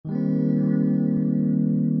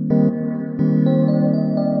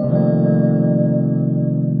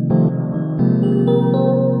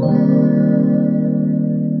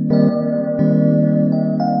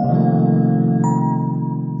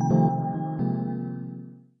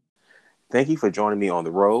Thank you for joining me on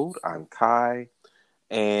the road. I'm Kai,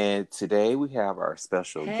 and today we have our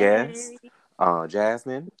special guest, Hey.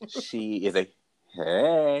 Jasmine. Hey,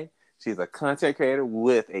 she's a content creator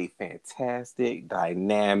with a fantastic,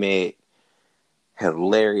 dynamic,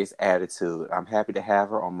 hilarious attitude. I'm happy to have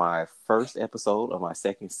her on my first episode of my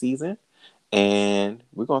second season, and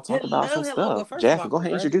we're gonna talk about some Hello. Well, stuff. first of all, Jasmine, go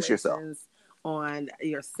ahead and introduce yourself. congratulations on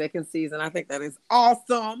your second season. I think that is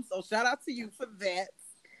awesome. So shout out to you for that.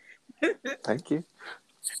 Thank you.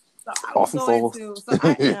 So I was Awesome going sauce. to, so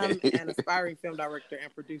I am an aspiring film director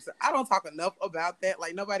and producer. I don't talk enough about that.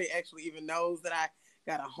 Like nobody actually even knows that I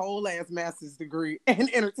got a whole ass master's degree in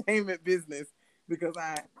entertainment business because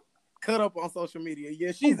I cut up on social media.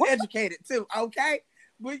 Yeah, she's educated too. Okay.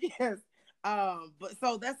 But yes. But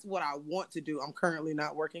so that's what I want to do. I'm currently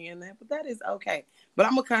not working in that, but that is okay. But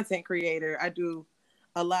I'm a content creator. I do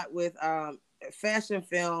a lot with fashion,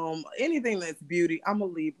 film, anything that's beauty. I'm a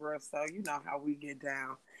Libra, so you know how we get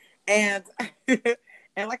down. And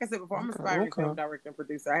and like I said before, I'm an aspiring film director and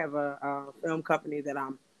producer. I have a film company that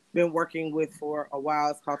I'm been working with for a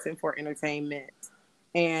while. It's called 10-4 Entertainment.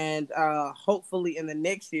 And hopefully in the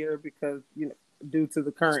next year, because due to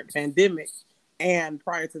the current pandemic, and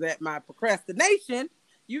prior to that, my procrastination,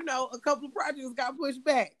 a couple of projects got pushed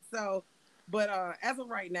back. So, but as of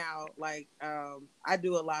right now, like I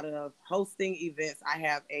do a lot of hosting events. I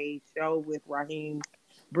have a show with Raheem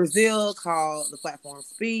Brazil called The Platform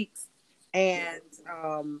Speaks, and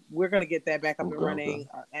we're gonna get that back up and running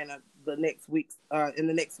the next week, in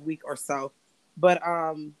the next week or so. But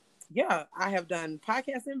yeah, I have done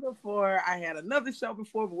podcasting before. I had another show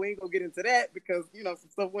before, but we ain't gonna get into that because some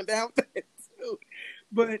stuff went down with that too.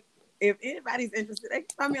 But if anybody's interested, they can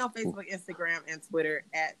find me on Facebook, Instagram, and Twitter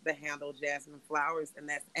at the handle Jasmyne Flowers, and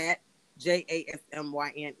that's at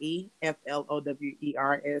JASMYNE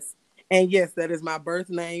FLOWERS. And yes, that is my birth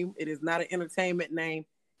name. It is not an entertainment name,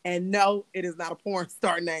 and no, it is not a porn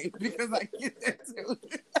star name because I get that too.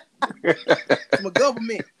 I'm a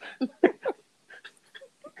government.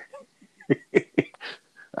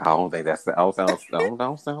 I don't think that's the. Don't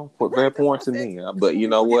sound very important to me. But you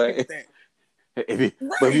know what? If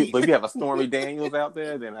you have a Stormy Daniels out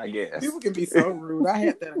there, then I guess people can be so rude. I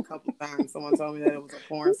had that a couple times. Someone told me that it was a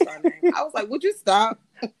porn star name. I was like, "Would you stop?"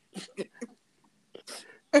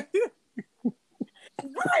 Right.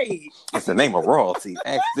 It's the name of royalty.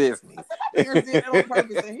 Ask Disney. I did it on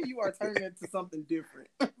purpose, and here you are turning into something different.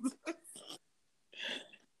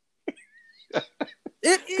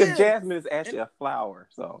 It is. Because Jasmine is actually a flower,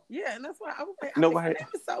 so yeah, and that's why I was like, nobody. Her name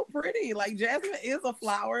is so pretty. Like Jasmine is a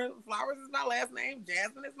flower. Flowers is my last name.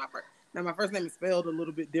 Jasmine is my first. Now my first name is spelled a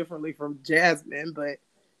little bit differently from Jasmine, but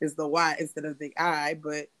it's the Y instead of the I.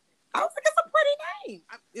 But I was like, it's a pretty name.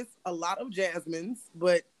 It's a lot of Jasmines,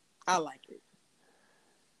 but I like it.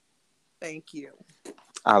 Thank you.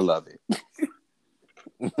 I love it.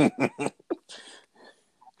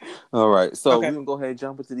 All right, so we're gonna go ahead and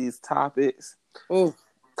jump into these topics. Ooh.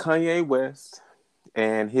 Kanye West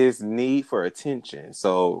and his need for attention.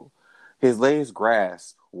 So his latest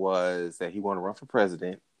grasp was that he wanted to run for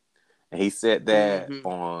president, and he said that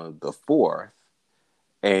on the 4th.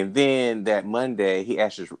 And then that Monday, he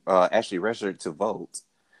actually registered to vote,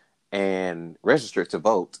 and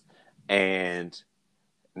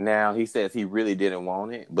now he says he really didn't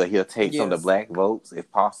want it, but he'll take some of the black votes if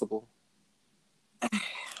possible.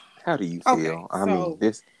 How do you feel? Okay, I mean,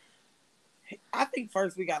 this. I think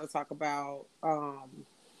first we got to talk about. I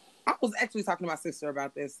was actually talking to my sister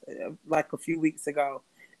about this like a few weeks ago,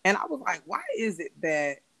 and I was like, "Why is it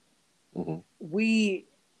that we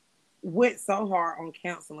went so hard on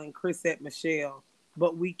canceling Chrisette Michelle,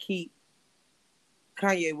 but we keep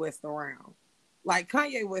Kanye West around? Like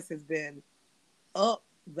Kanye West has been up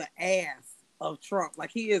the ass of Trump.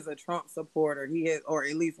 Like he is a Trump supporter. He is, or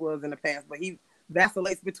at least was in the past, but he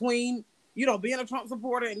vacillates between." Being a Trump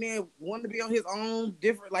supporter and then wanting to be on his own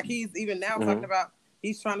different, like he's even now talking about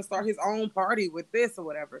he's trying to start his own party with this or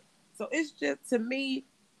whatever. So it's just, to me,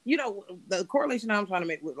 the correlation I'm trying to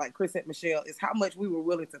make with like Chrisette Michelle is how much we were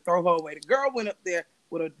willing to throw her away. The girl went up there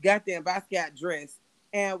with a goddamn Basquiat dress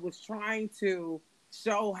and was trying to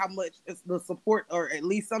show how much the support, or at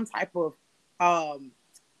least some type of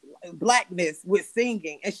blackness with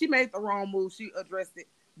singing. And she made the wrong move. She addressed it.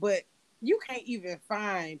 But you can't even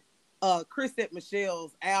find Chrisette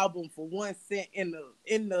Michelle's album for 1 cent in the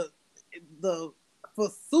for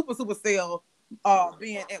super sale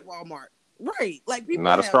being at Walmart. Right. Like people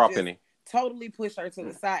not a straw just penny. Totally push her to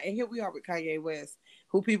the side. And here we are with Kanye West,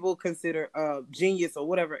 who people consider genius or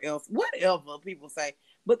whatever people say.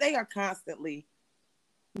 But they are constantly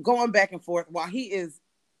going back and forth while he is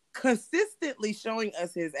consistently showing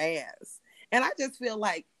us his ass. And I just feel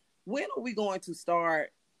like, when are we going to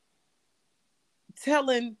start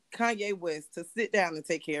telling Kanye West to sit down and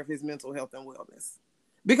take care of his mental health and wellness?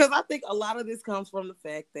 Because I think a lot of this comes from the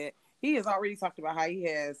fact that he has already talked about how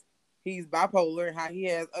he's bipolar and how he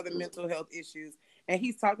has other mental health issues. And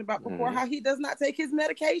he's talked about before how he does not take his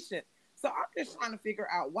medication. So I'm just trying to figure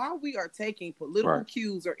out why we are taking political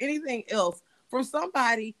cues or anything else from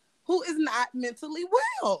somebody who is not mentally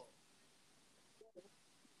well.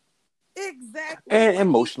 Exactly. And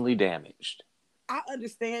emotionally damaged. I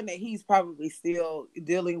understand that he's probably still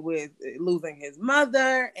dealing with losing his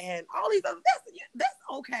mother and all these other. That's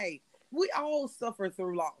okay. We all suffer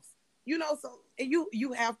through loss, So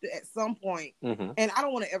you have to at some point, and I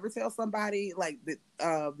don't want to ever tell somebody like that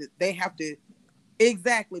they have to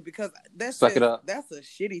exactly, because that's a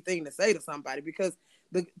shitty thing to say to somebody, because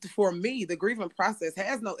for me the grieving process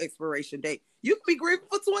has no expiration date. You can be grieving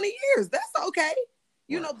for 20 years. That's okay,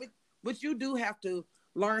 but you do have to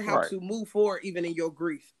learn how to move forward even in your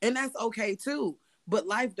grief. And that's okay too. But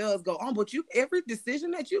life does go on. But every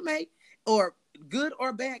decision that you make, or good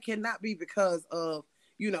or bad, cannot be because of,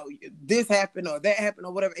 this happened or that happened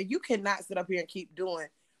or whatever. And you cannot sit up here and keep doing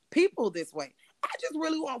people this way. I just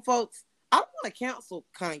really want folks, I don't want to cancel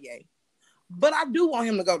Kanye, but I do want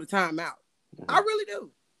him to go to timeout. I really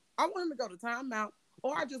do. I want him to go to timeout,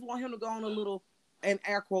 or I just want him to go on a little, in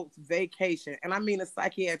air quotes, vacation. And I mean a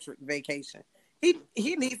psychiatric vacation.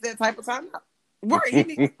 He needs that type of time out.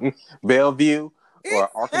 Right, Bellevue or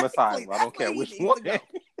exactly. Arkham Asylum. I don't care which one.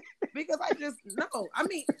 Because I just know. I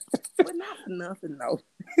mean, but not for nothing though.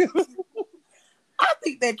 I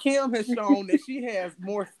think that Kim has shown that she has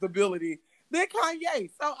more stability than Kanye.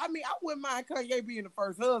 So I mean, I wouldn't mind Kanye being the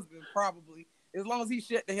first husband, probably, as long as he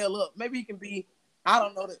shut the hell up. Maybe he can be, I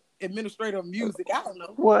don't know, the administrator of music. I don't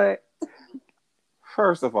know. What?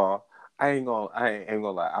 First of all, I ain't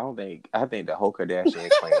gonna lie. I think the whole Kardashian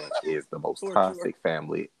clan is the most toxic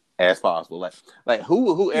family as possible. Like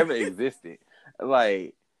whoever existed,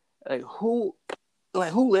 who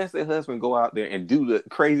lets their husband go out there and do the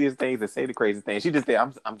craziest things and say the craziest things? She just said,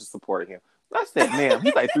 I'm just supporting him. I said, ma'am,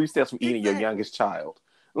 he's like 3 steps from eating your youngest child.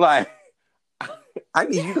 Like, I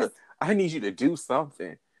need you to do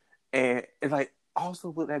something. And like,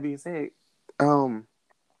 also with that being said,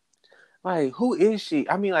 like, who is she?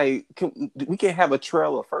 I mean, like, we can have a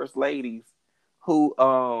trail of first ladies who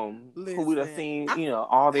we'd have seen,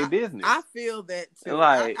 all their business. I feel that too.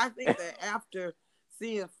 Like, I think that after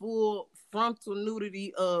seeing full frontal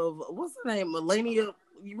nudity of, what's her name, Melania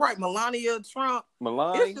Trump.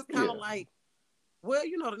 It's just kind of like, well,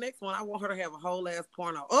 the next one, I want her to have a whole ass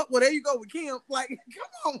porno. Oh, well, there you go with Kim. Like,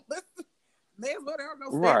 come on, there's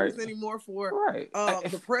no standards anymore for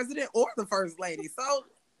the president or the first lady. So,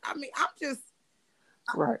 I mean, I'm just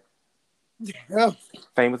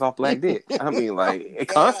famous off black dick. I mean, like,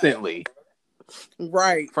 constantly.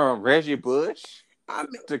 Right. From Reggie Bush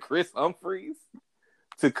to Chris Humphries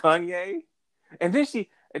to Kanye. And then she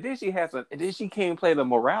came play the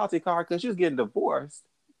morality card because she was getting divorced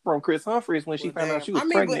from Chris Humphries when she found out she was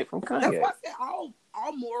pregnant from Kanye. That's why I said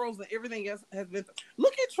all morals and everything else has been.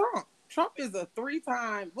 Look at Trump. Trump is a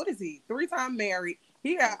 3-time, what is he? 3-time married.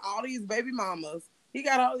 He got all these baby mamas. He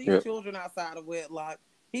got all these children outside of wedlock.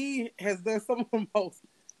 He has done some of the most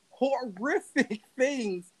horrific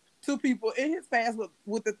things to people in his past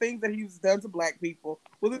with the things that he's done to black people,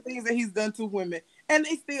 with the things that he's done to women, and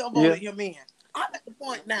they still voted him in. I'm at the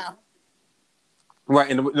point now. Right,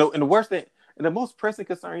 and the worst thing, and the most pressing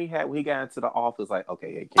concern he had when he got into the office, like,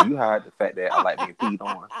 okay, can you hide the fact that I like being peed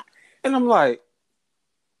on? And I'm like,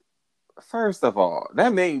 first of all,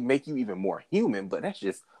 that may make you even more human, but that's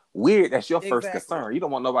just weird. That's your first concern. You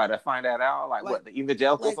don't want nobody to find that out. Like what? The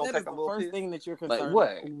evangelicals don't take a little first piss? thing that you're concerned. Like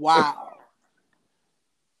what? Wow.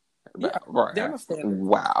 Right.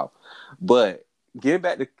 Wow. But getting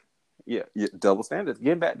back to double standards.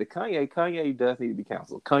 Getting back to Kanye. Kanye does need to be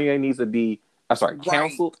counseled. Kanye needs to be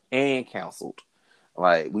counseled and counseled.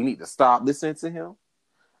 Like, we need to stop listening to him,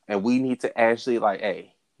 and we need to actually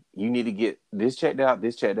hey, you need to get this checked out,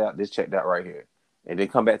 this checked out, this checked out right here, and then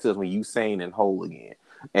come back to us when you sane and whole again.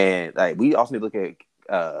 And we also need to look at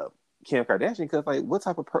Kim Kardashian, because what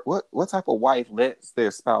type of wife lets their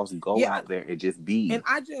spouse go out there and just be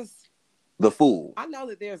the fool? I know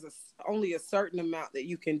that there's only a certain amount that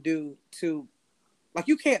you can do to,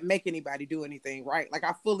 you can't make anybody do anything, right? Like,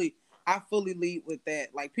 I fully lead with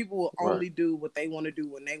that. Like, people will only do what they want to do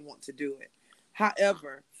when they want to do it.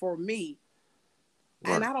 However, for me,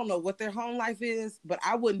 and I don't know what their home life is, but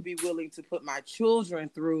I wouldn't be willing to put my children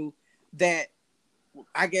through that,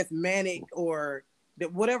 I guess, manic or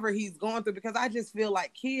that whatever he's going through, because I just feel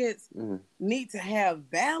like kids need to have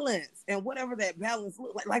balance, and whatever that balance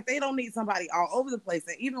looks like they don't need somebody all over the place.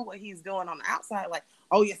 And even what he's doing on the outside, like,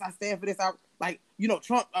 oh yes, I stand for this. I like,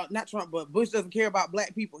 Trump, not Trump, but Bush doesn't care about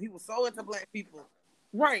black people. He was so into black people,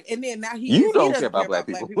 right? And then now he doesn't care about black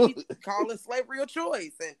people. He's calling slavery a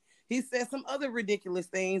choice, and he said some other ridiculous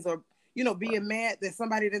things, or being mad that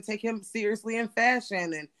somebody didn't take him seriously in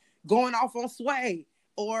fashion, and going off on Sway,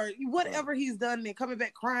 or whatever he's done, and coming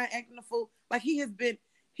back crying, acting a fool. Like he has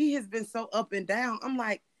been so up and down. I'm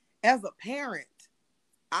like, as a parent,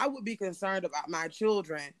 I would be concerned about my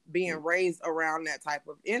children being raised around that type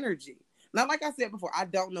of energy. Now, like I said before, I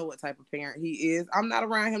don't know what type of parent he is. I'm not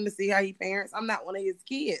around him to see how he parents. I'm not one of his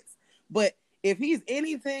kids. But if he's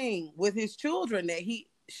anything with his children that he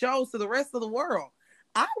shows to the rest of the world,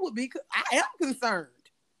 I am concerned.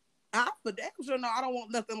 I for damn sure know I don't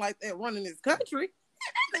want nothing like that running this country.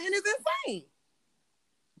 That man is insane.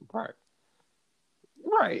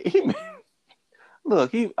 Right.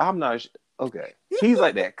 Look, I'm not okay. He's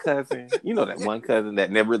like that cousin. That one cousin that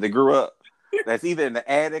never really grew up. That's either in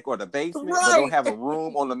the attic or the basement, but don't have a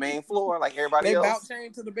room on the main floor like everybody else. They bout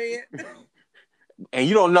chained to the bed. And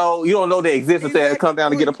you don't know they exist until they come down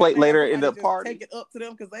to get a plate later in the party. Take it up to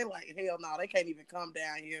them because they like, hell no, they can't even come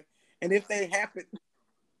down here. And if they happen,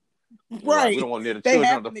 right, we don't want near the they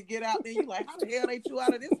children happen to get out there, you like, how the hell they chew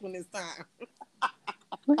out of this one this time?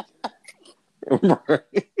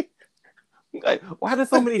 Right. Like, why there's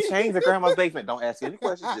so many chains in grandma's basement? Don't ask any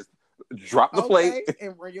questions. Just drop the plate.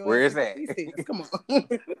 And where is that? Come on.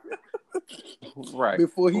 Right.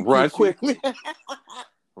 Before he run quickly.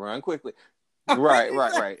 Run quickly.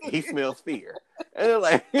 Right. He smells fear. And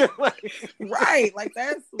right. Like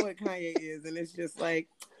that's what Kanye is. And it's just like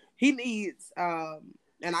he needs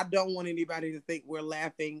and I don't want anybody to think we're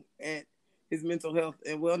laughing at his mental health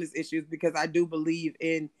and wellness issues, because I do believe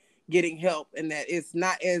in getting help, and that it's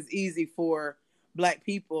not as easy for Black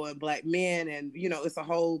people and Black men, and it's a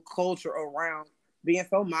whole culture around being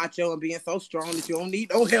so macho and being so strong that you don't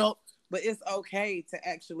need no help. But it's okay to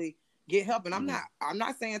actually get help. And I'm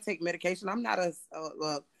not saying take medication. I'm not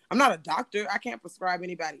a doctor. I can't prescribe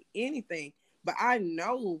anybody anything, but I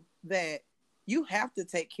know that you have to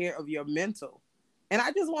take care of your mental. And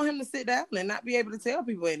I just want him to sit down and not be able to tell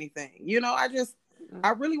people anything. I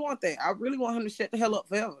really want that. I really want him to shut the hell up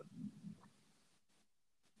forever.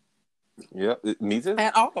 Yep, me too.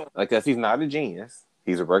 At all. Because he's not a genius.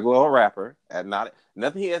 He's a regular old rapper. And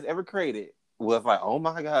nothing he has ever created was like, oh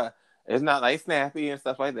my God. It's not like snappy and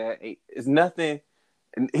stuff like that. It's nothing.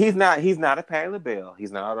 He's not a Patti LaBelle.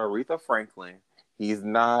 He's not a Aretha Franklin. He's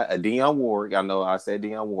not a Dionne Warwick. I know I said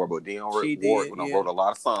Dionne Warwick, but Dionne Warwick wrote a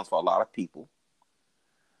lot of songs for a lot of people.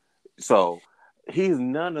 So he's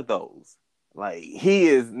none of those. Like, he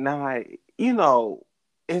is not,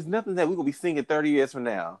 it's nothing that we're going to be singing 30 years from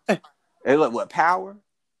now. And look, what, Power?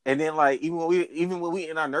 And then, like, even when we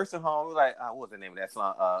in our nursing home, we're like, what was the name of that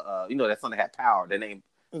song? That song that had Power. The name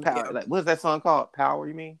Power. Yeah. Like, what's that song called? Power,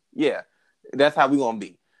 you mean? Yeah. That's how we going to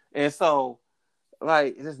be. And so,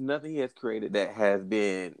 like, there's nothing he has created that has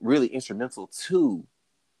been really instrumental to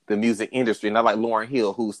the music industry. Not like Lauryn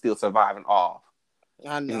Hill, who's still surviving off.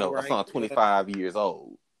 I know, right? A song 25 years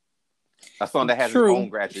old. A song that has its own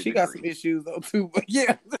graduate degree. Got some issues though too, but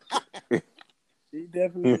yeah. She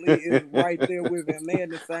definitely is right there with him. They in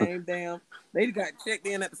the same they got checked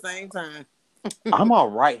in at the same time. I'm all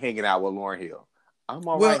right hanging out with Lauryn Hill. I'm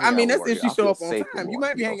all right. Well, I mean, that's if she show up on time. You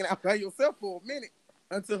might be hanging out by yourself for a minute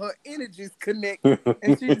until her energies connect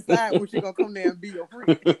and she decides when she's gonna come there and be your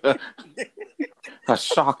friend. Her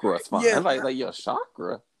chakra's fine. Yeah. Like your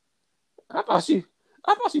chakra. I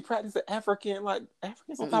thought she practiced Africans on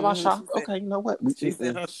top of our chakra. Okay, you know what? She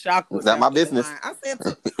said her chakra was not my business. I said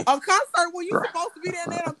to a concert when you supposed to be there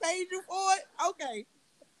and they done paid you for it?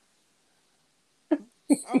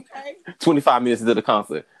 Okay. 25 minutes into the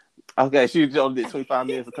concert. Okay, she only did 25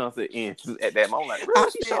 minutes of concert in at that moment. Like,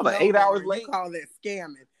 really? She showed 8 hours late? You call that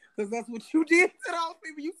scamming. Because that's what you did to those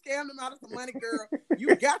people. You scammed them out of some money, girl.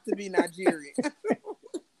 You got to be Nigerian.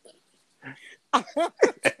 You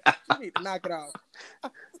need to knock it off.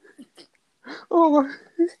 Oh my.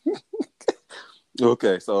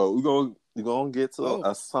 Okay, so we're gonna get to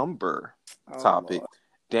a somber topic. Lord.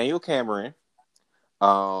 Daniel Cameron,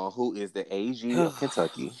 who is the AG of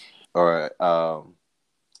Kentucky, or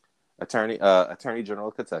Attorney General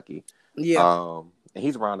of Kentucky. Yeah. And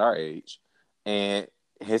he's around our age, and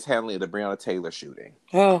his handling of the Breonna Taylor shooting.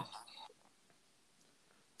 Oh.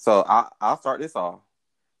 So I'll start this off.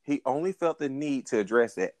 He only felt the need to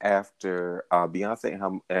address it after Beyonce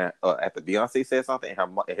after Beyonce said something,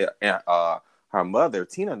 and her mother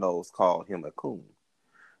Tina Knowles called him a coon.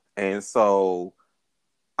 And so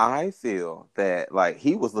I feel that like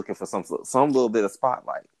he was looking for some little bit of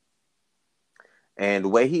spotlight. And the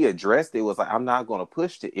way he addressed it was like, I'm not going to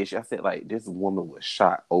push the issue. I said, like, this woman was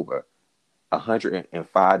shot over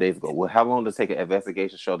 105 days ago. Well, how long does it take an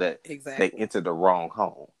investigation to show that they Exactly. entered the wrong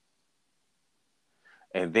home?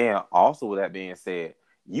 And then also with that being said,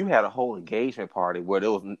 you had a whole engagement party where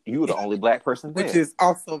you were the only black person Which there. is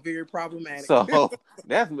also very problematic. So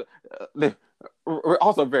that's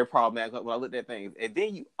also very problematic when I looked at things. And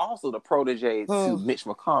then you also the protege to Oh, Mitch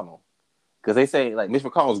McConnell. Because they say like Mitch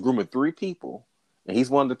McConnell's grooming 3 people, and he's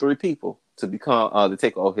one of the 3 people to become to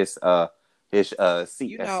take over his seat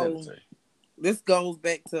you as know, senator. this goes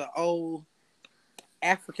back to old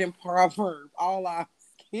African proverb. All our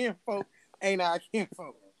skin folk ain't our kin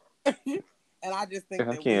folk. And I just think I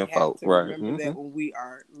that we can't have vote, to right? remember Mm-hmm. that when we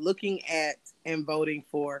are looking at and voting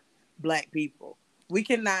for Black people, we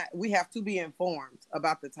have to be informed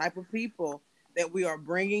about the type of people that we are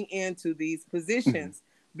bringing into these positions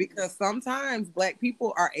because sometimes Black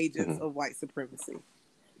people are agents Mm-hmm. of white supremacy.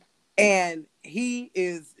 And Daniel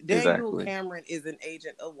Exactly. Cameron is an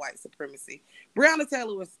agent of white supremacy. Breonna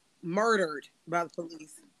Taylor was murdered by the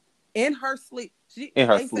police in her sleep. In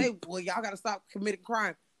her They say, sleep. well, y'all got to stop committing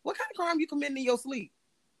crime. What kind of crime you committing in your sleep?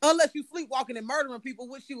 Unless you sleepwalking and murdering people,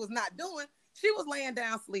 which she was not doing. She was laying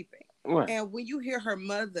down sleeping. Right. And when you hear her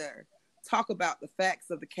mother talk about the facts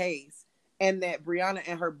of the case and that Breonna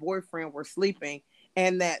and her boyfriend were sleeping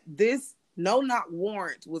and that this no knock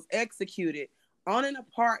warrant was executed on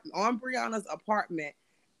Breonna's apartment,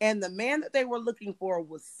 and the man that they were looking for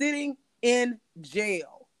was sitting in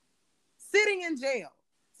jail. Sitting in jail.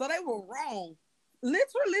 So they were wrong,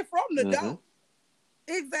 literally from the Mm-hmm. door.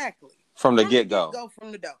 Exactly. From the From the get get go. go,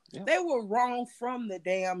 from the door. Yep. They were wrong from the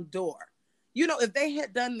damn door. You know, if they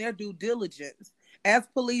had done their due diligence as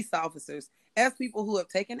police officers, as people who have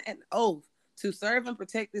taken an oath to serve and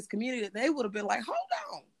protect this community, they would have been like, hold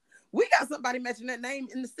on. We got somebody mentioning that name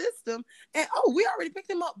in the system, and oh, we already picked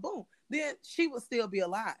him up. Boom. Then she would still be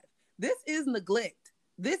alive. This is neglect.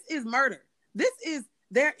 This is murder. This is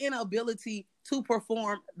their inability to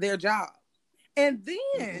perform their job. And then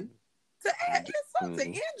Mm-hmm. to add insult to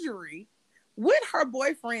Mm-hmm. injury, when her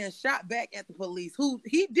boyfriend shot back at the police, who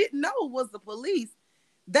he didn't know was the police,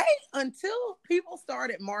 they until people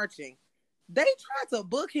started marching, they tried to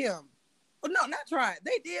book him. No, not tried.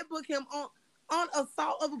 They did book him on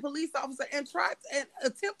assault of a police officer and and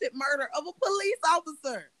attempted murder of a police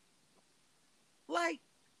officer. Like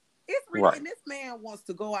it's Right. and this man wants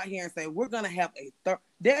to go out here and say we're gonna have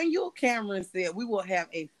Daniel Cameron said we will have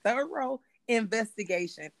a thorough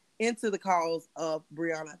investigation into the cause of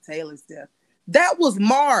Breonna Taylor's death. That was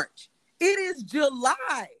March. It is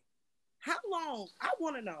July. How long? I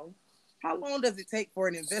want to know. How long does it take for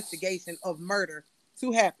an investigation of murder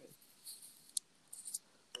to happen?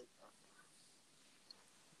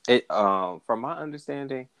 It from my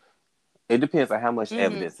understanding, it depends on how much Mm-hmm.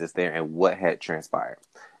 evidence is there and what had transpired.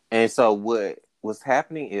 And so what was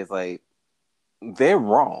happening is like they're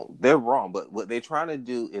wrong. They're wrong. But what they're trying to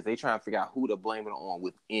do is they trying to figure out who to blame it on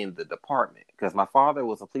within the department. Because my father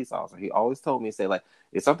was a police officer. He always told me, say, like,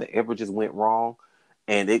 if something ever just went wrong,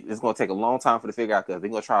 and it's going to take a long time for to figure out because they're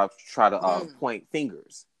going to try to point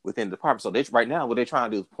fingers within the department. So they right now what they're trying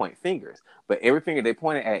to do is point fingers, but every finger they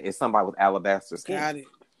pointed at is somebody with alabaster skin. Got it.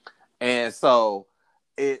 And so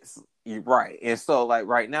it's you're right. And so like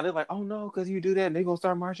right now they're like, oh no, because you do that, and they're gonna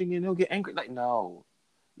start marching and they'll get angry. Like, no,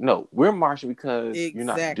 no, we're marching because you're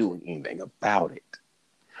not Exactly. doing anything about it.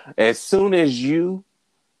 As soon as you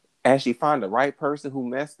actually find the right person who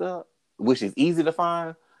messed up, which is easy to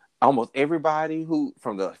find, almost everybody who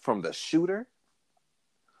from the shooter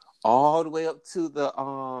all the way up to the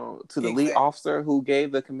lead Exactly. officer who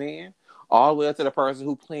gave the command, all the way up to the person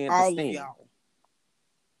who planned the All of sting. y'all.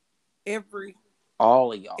 Every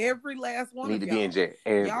All of y'all every last one need of to be in y'all. jail.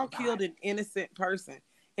 Y'all Everybody. killed an innocent person.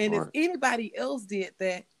 And if Right. anybody else did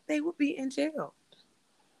that, they would be in jail.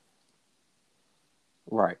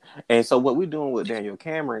 Right. And so what we're doing with Daniel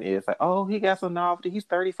Cameron is like, oh, he got some novelty. He's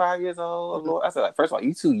 35 years old. Lord. I said, like, first of all,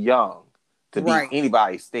 you too young to be Right.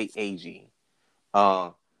 anybody's state AG.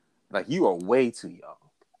 Like you are way too young.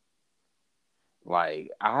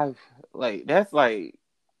 Like that's like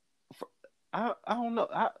I don't know.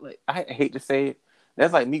 I hate to say it.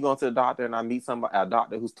 That's like me going to the doctor and I meet a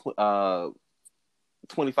doctor who's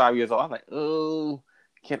 25 years old. I'm like, oh,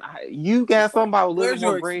 can I? You got somebody with a little bit Where's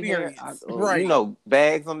more your gray hair? experience? Right.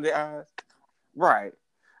 Bags under their eyes, right?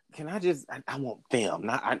 can I want them.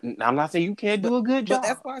 I'm not saying you can't do a good But job.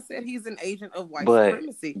 that's why I said he's an agent of white But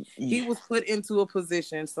supremacy. yeah, He was put into a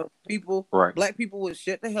position so right. black people would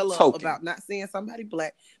shut the hell up Token. about not seeing somebody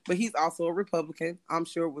black. But he's also a Republican, I'm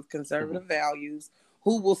sure, with conservative Mm-hmm. values,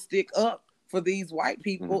 who will stick up for these white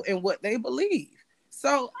people Mm-hmm. and what they believe.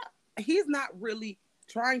 So he's not really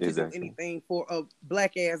trying to do Exactly. anything for a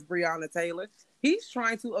black ass Breonna Taylor. He's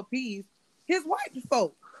trying to appease his white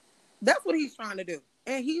folk. That's what he's trying to do.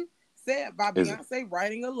 And he said by Beyonce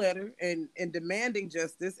writing a letter and demanding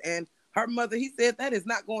justice and her mother, he said that is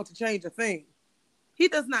not going to change a thing. He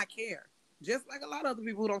does not care. Just like a lot of other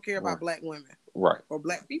people who don't care about Right. black women Right. or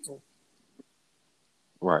black people.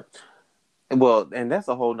 Right. Well, and that's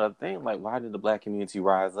a whole nother thing. Like, why did the black community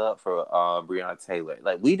rise up for Breonna Taylor?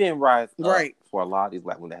 Like, we didn't rise up Right. for a lot of these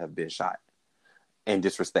black women that have been shot and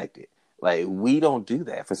disrespected. Like, we don't do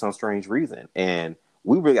that for some strange reason. And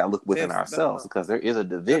we really got to look within That's ourselves because there is a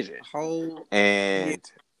the division. whole yeah.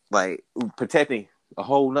 And, like, protecting a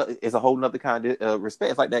whole nother, is a whole nother kind of respect.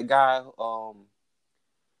 It's like that guy,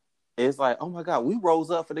 it's like, oh my God, we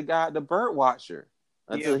rose up for the guy, the bird watcher,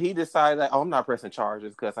 until he decided that, oh, I'm not pressing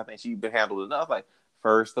charges because I think she's been handled enough. Like,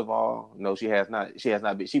 first of all, no, she has not. She has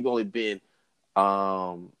not been. She's only been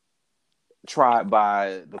tried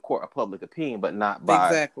by the court of public opinion, but not by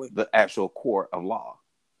Exactly. the actual court of law.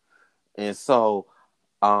 And so,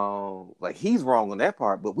 like, he's wrong on that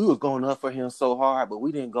part. But we was going up for him so hard, but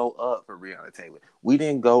we didn't go up for Breonna Taylor. We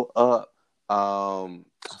didn't go up. I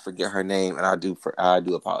forget her name, and I do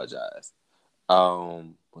apologize.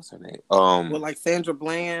 What's her name? Well, like Sandra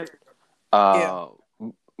Bland. Uh,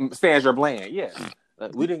 Sandra Bland. Yeah,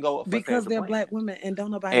 we didn't go for because Sandra they're Bland, black women and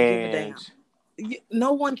don't nobody give a and damn.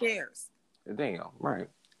 No one cares. damn, right?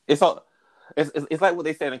 It's all. It's like what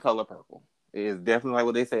they said in Color Purple. It's definitely like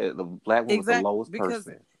what they said. The black woman's the Exactly, lowest because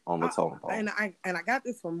person on the totem pole. and I got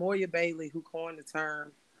this from Moya Bailey, who coined the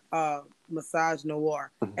term massage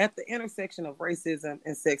noir. At the intersection of racism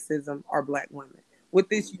and sexism are black women with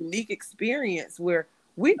this unique experience where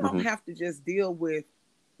we don't have to just deal with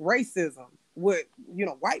racism with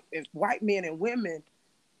white men and women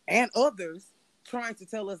and others trying to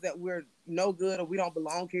tell us that we're no good or we don't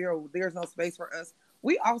belong here or there's no space for us.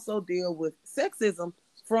 We also deal with sexism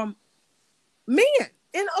from men.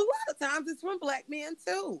 And a lot of times it's from black men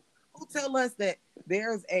too, who tell us that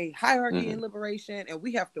there's a hierarchy in liberation and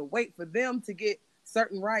we have to wait for them to get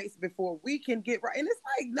certain rights before we can get right. And it's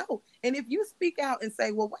like, no. And if you speak out and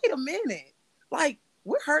say, well, wait a minute, like,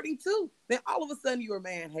 we're hurting too, then all of a sudden you're a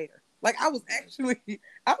man hater. Like, I was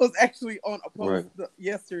actually on a post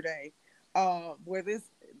yesterday where this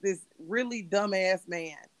really dumbass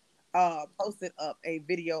man posted up a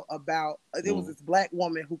video about there was this black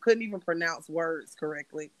woman who couldn't even pronounce words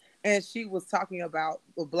correctly, and she was talking about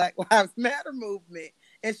the Black Lives Matter movement,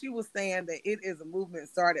 and she was saying that it is a movement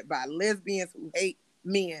started by lesbians who hate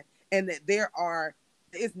men, and that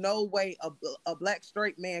there's no way a black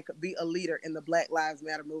straight man could be a leader in the Black Lives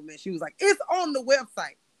Matter movement. She was like, it's on the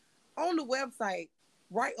website. On the website,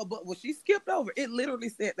 right above, well, she skipped over. It literally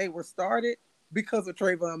said they were started because of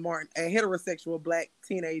Trayvon Martin, a heterosexual black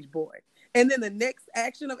teenage boy. And then the next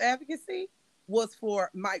action of advocacy was for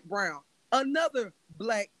Mike Brown, another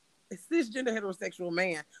black cisgender heterosexual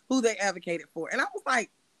man who they advocated for. And I was like,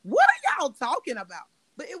 what are y'all talking about?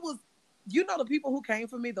 But it was, the people who came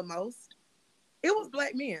for me the most, it was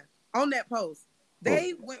black men on that post.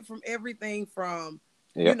 They went from everything from,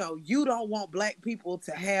 you don't want black people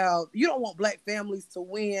to have, you don't want black families to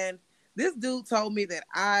win. This dude told me that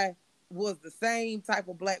I was the same type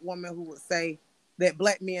of black woman who would say that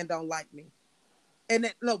black men don't like me and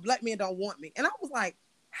that black men don't want me. And I was like,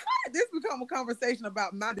 how did this become a conversation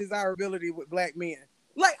about my desirability with black men?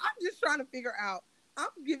 Like, I'm just trying to figure out, I'm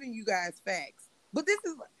giving you guys facts, but this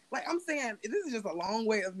is like, I'm saying, this is just a long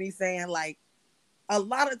way of me saying, like, a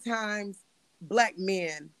lot of times black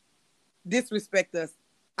men disrespect us.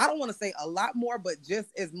 I don't want to say a lot more, but just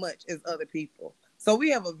as much as other people. So we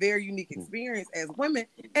have a very unique experience as women.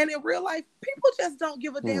 And in real life, people just don't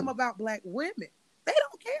give a damn about black women. They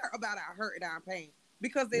don't care about our hurt and our pain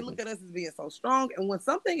because they look at us as being so strong. And when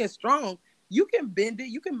something is strong, you can bend it,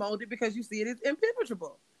 you can mold it because you see it as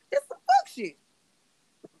impenetrable. It's some fuck shit.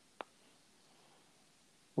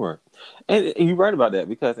 Right. And you're right about that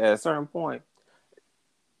because at a certain point,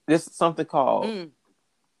 there's something called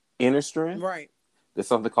inner strength. Right. There's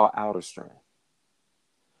something called outer strength.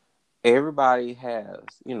 Everybody has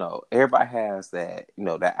that,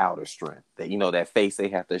 that outer strength, that, that face they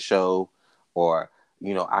have to show, or,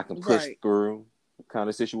 I can push through kind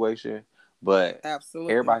of situation. But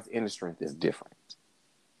absolutely, everybody's inner strength is different.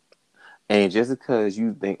 And just because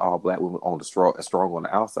you think all black women on the strong on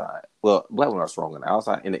the outside, well, black women are strong on the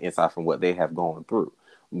outside and the inside from what they have gone through.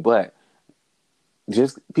 But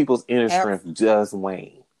just people's inner strength does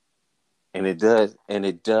wane. And it does, and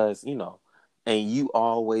you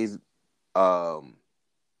always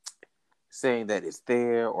saying that it's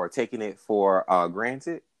there or taking it for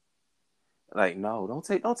granted. Like, no, don't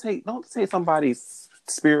take somebody's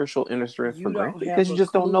spiritual inner strength for granted because you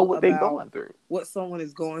just don't know what they're going through. What someone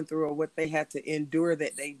is going through or what they had to endure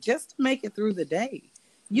that day just to make it through the day.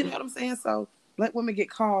 You know what I'm saying? So black women get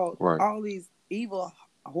called all these evil,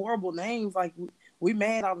 horrible names. Like we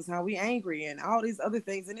mad all the time, we angry, and all these other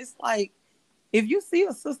things. And it's like, if you see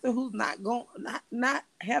a sister who's not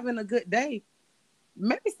having a good day,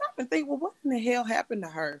 maybe stop and think, well, what in the hell happened to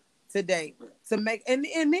her today to make, and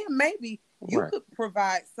then maybe you could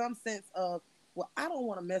provide some sense of, well, I don't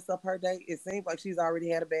want to mess up her day. It seems like she's already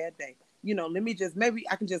had a bad day. Maybe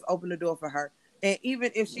I can just open the door for her. And even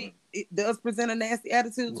if she does present a nasty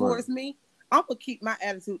attitude towards me, I'm going to keep my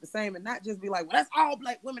attitude the same and not just be like, well, that's all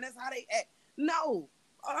black women. That's how they act. No,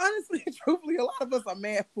 honestly, truthfully, a lot of us are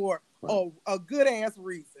mad for a good ass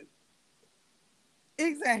reason.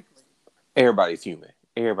 Exactly. Everybody's human.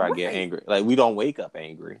 Everybody get angry. Like, we don't wake up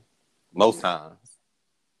angry most times.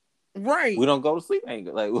 Right. We don't go to sleep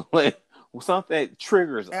angry. Like something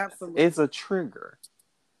triggers us. Absolutely. It's a trigger.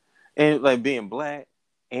 And like being black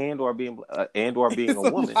and or being a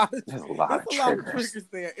woman, there's a lot of triggers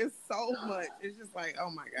there. It's so much. It's just like,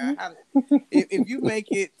 oh my God. If you make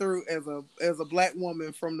it through as a black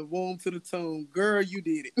woman from the womb to the tomb, girl, you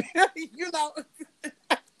did it. You know.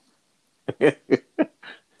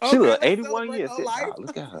 She look 81 years. Oh,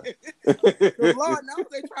 look at her. The Lord knows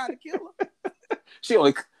they tried to kill her. She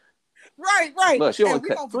only right. Look, she only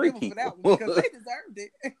cut 3 people for that one because they deserved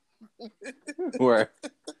it. Right.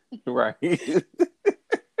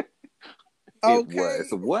 Okay.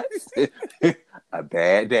 It was what? A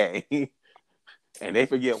bad day. And they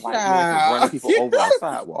forget white men from running people over on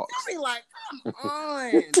sidewalks. I mean, like, come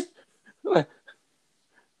on.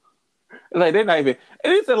 Like they're not even,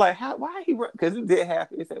 and they said like, why he run? Because it did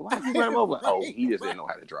happen. They said, why did he run him over? Oh, he just didn't know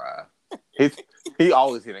how to drive. He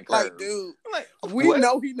always hitting curves. Like, dude, we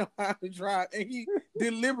know he know how to drive, and he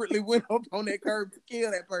deliberately went up on that curb to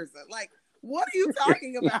kill that person. Like, what are you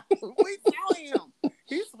talking about? We saw him.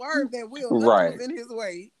 He swerved that wheel. Nothing was in his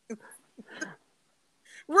way.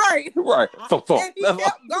 Right. And he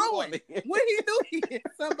kept going. When he knew he hit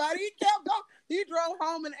somebody, he kept going. He drove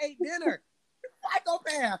home and ate dinner.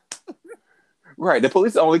 Psychopath. Right. The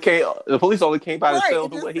police only came by to tell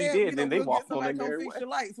them what he did, and then they walked on their merry way. Your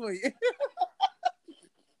lights for you.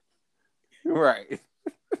 Right.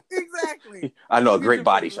 Exactly. I know a great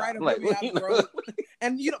body shop. And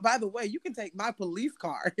by the way, you can take my police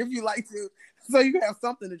car if you like to, so you have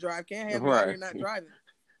something to drive. Can't have you out here not driving.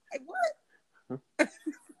 Like what?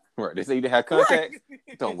 Right. They say you didn't have contacts.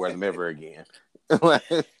 Don't wear them ever again.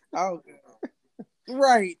 Oh.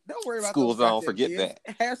 Right. Don't worry about school zone. Forget kids.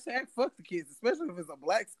 that. Hashtag fuck the kids, especially if it's a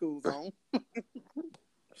black school zone.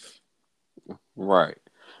 Right.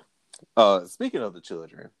 Speaking of the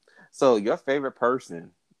children, so your favorite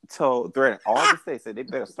person threatened all the states that they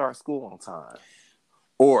better start school on time,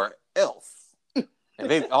 or else,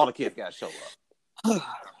 and all the kids got to show up.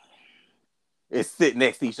 It's sit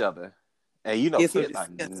next to each other, and kids are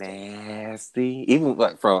nasty. Even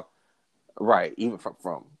like from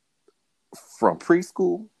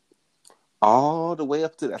preschool all the way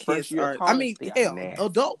up to that kids first year of college.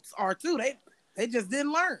 Adults are too. They just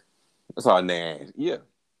didn't learn. That's all nasty. Yeah.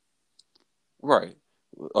 Right.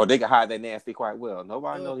 Or they can hide that nasty quite well.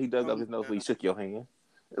 Nobody knows he dug up his nose when he shook your hand.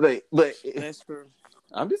 But that's true.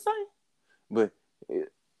 I'm just saying. But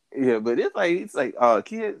it's like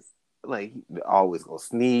kids, like, they always gonna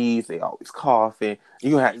sneeze, they always coughing.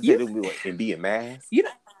 You gonna have to sit there and be in masks.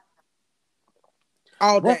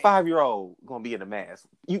 All day. One 5-year-old gonna be in a mask.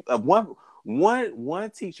 One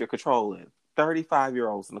teacher controlling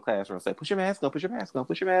 35-year-olds in the classroom say, "Put your mask on, put your mask on,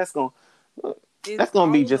 put your mask on." That's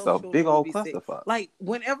gonna be just a big old clusterfuck. Like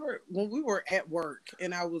when we were at work,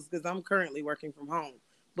 and because I'm currently working from home,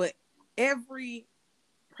 but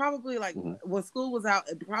probably like when school was out,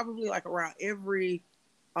 probably like around every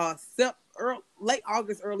late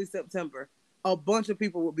August, early September, a bunch of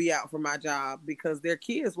people would be out from my job because their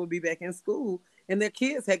kids would be back in school. And their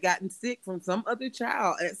kids had gotten sick from some other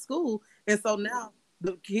child at school. And so now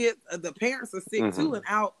the parents are sick too and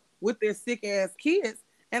out with their sick ass kids.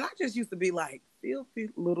 And I just used to be like, filthy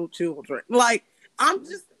little children. Like, I'm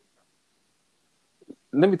just.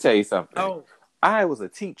 Let me tell you something. Oh. I was a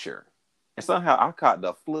teacher. And somehow I caught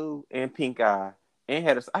the flu and pink eye.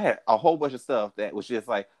 And I had a whole bunch of stuff that was just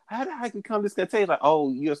like, how did I become this contagious? Like,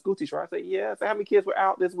 oh, you're a school teacher. I said, yeah. I said, how many kids were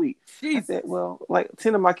out this week? I Jesus. said, well, like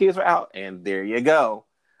 10 of my kids were out, and there you go.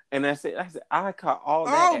 And I said, I caught all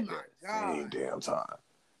that Oh at my the same God. damn time.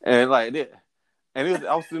 And like that, and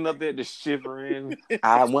I was sitting up there just shivering,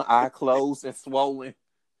 one eye closed and swollen,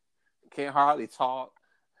 can't hardly talk.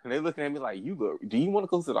 And they looking at me like, do you want to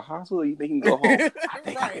go to the hospital or you think you can go home? I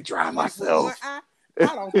think I can drive Like, with one myself. eye? I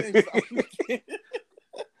don't think so.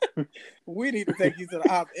 We need to take you to the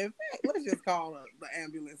hospital. In fact, let's just call the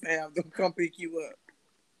ambulance and have them come pick you up.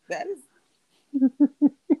 That is.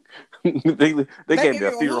 they gave give me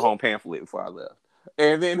a you funeral home pamphlet before I left.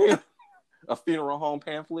 And then a funeral home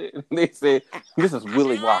pamphlet. And they said, this is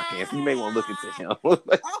Willie Watkins. You may want to look into him.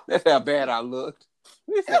 That's how bad I looked.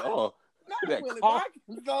 They said, oh, not Willie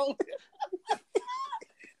Watkins, though.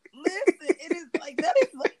 Listen, it is like, that is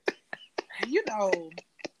like, you know.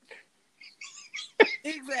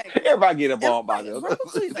 Exactly. Everybody get involved by them.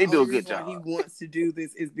 They do a good job. Why he wants to do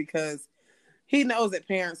this is because he knows that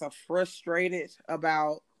parents are frustrated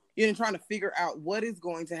about, trying to figure out what is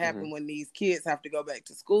going to happen when these kids have to go back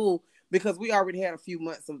to school, because we already had a few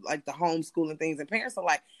months of like the homeschooling things, and parents are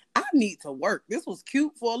like, I need to work. This was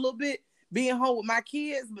cute for a little bit, being home with my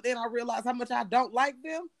kids, but then I realized how much I don't like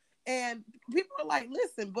them. And people are like,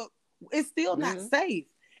 listen, but it's still not safe.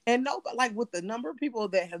 And nobody, like with the number of people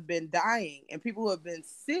that have been dying and people who have been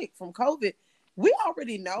sick from COVID, we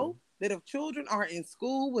already know that if children are in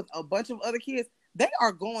school with a bunch of other kids, they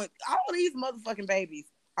are going, all of these motherfucking babies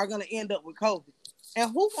are going to end up with COVID. And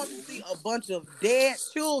who wants to see a bunch of dead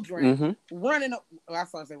children running up? Well, I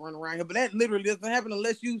started saying running around here, but that literally doesn't happen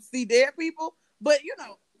unless you see dead people. But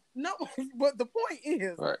no. But the point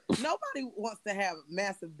is, nobody wants to have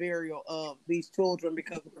massive burial of these children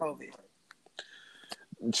because of COVID.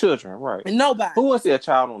 Children, right? And nobody. Who wants to see a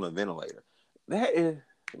child on a ventilator? That is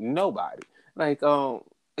nobody. Like,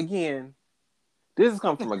 again, this is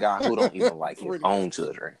coming from a guy who don't even like his own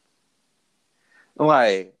children.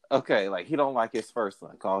 Like, okay, like he don't like his first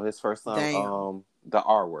son. Call his first son the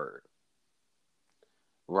R word.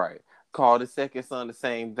 Right. Called his second son the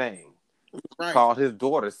same thing. Right. Called his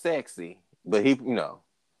daughter sexy, but he,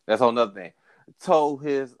 that's a whole nother thing. Told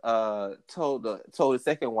his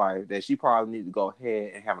second wife that she probably need to go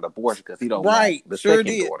ahead and have an abortion because he don't want the second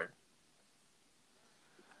daughter.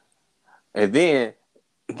 And then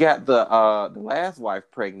got the last wife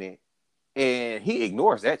pregnant, and he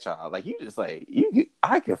ignores that child. Like, you just like,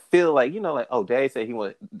 I can feel like, like, oh, Dad said he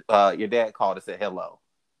want your dad called and said hello.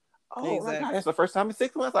 Oh, exactly. My God, that's the first time in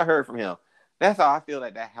 6 months I heard from him. That's how I feel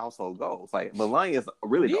like that household goes. Like, Melania's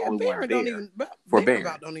really the only one there for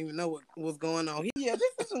Barron. Don't even know what's going on. This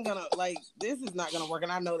isn't gonna, this is not gonna work.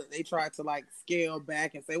 And I know that they tried to scale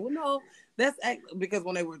back and say, well, no, that's because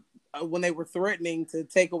when they were threatening to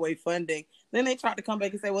take away funding, then they tried to come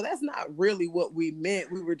back and say, well, that's not really what we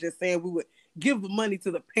meant. We were just saying we would give the money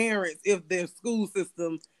to the parents if their school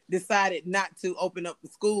system decided not to open up the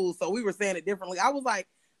schools. So we were saying it differently. I was like,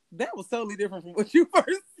 that was totally different from what you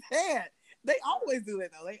first said. They always do that,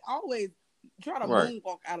 though. They always try to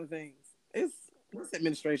moonwalk out of things. This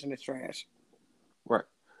administration is trash. Right.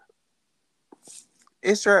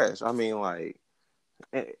 It's trash. I mean, look,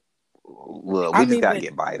 we just got to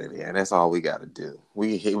get Biden in. That's all we got to do.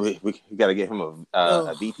 We got to get him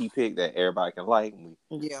a VP pick that everybody can like.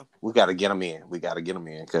 We got to get him in. We got to get him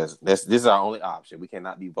in because this is our only option. We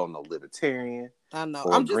cannot be voting no libertarian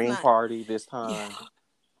or Green Party this time. Yeah.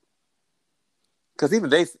 Because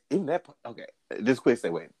even that, okay, just quick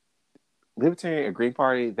segue. Libertarian and Green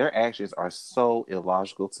Party, their actions are so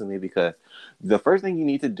illogical to me because the first thing you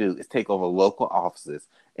need to do is take over local offices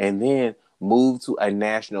and then move to a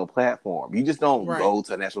national platform. You just don't go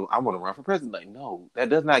to a national, I want to run for president. Like, no, that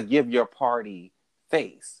does not give your party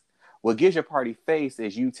face. What gives your party face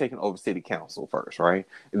is you taking over city council first, right?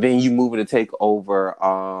 And then you moving to take over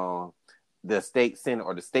the state senate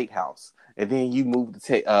or the state house. And then you move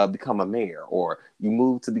to become a mayor, or you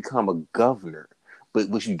move to become a governor. But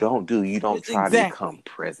what you don't do, you don't try to become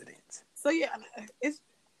president. So yeah,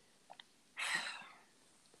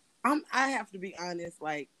 I have to be honest.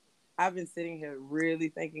 I've been sitting here really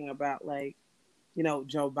thinking about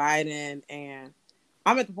Joe Biden, and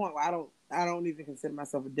I'm at the point where I don't even consider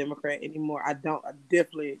myself a Democrat anymore. I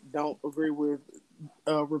definitely don't agree with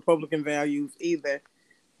Republican values either.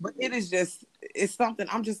 But it's something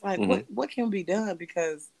I'm just like, what can be done?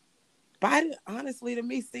 Because Biden, honestly, to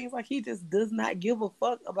me, seems like he just does not give a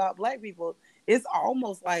fuck about Black people. It's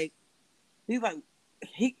almost like to me,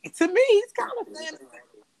 he's kind of saying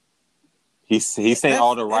he's saying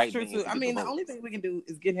all the right things. I mean, the only thing we can do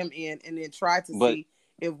is get him in and then try to see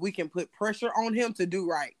if we can put pressure on him to do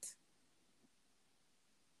right.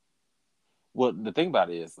 Well, the thing about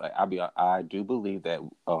it is, like, I do believe that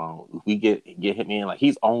if we get him in, like,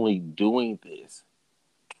 he's only doing this.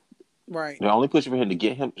 Right. They're only pushing for him to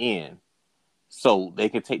get him in, so they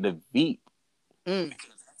can take the Veep Mm.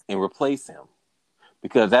 and replace him.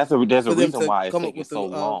 Because there's a For them reason to why it's come up taking with so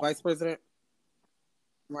the long, vice president.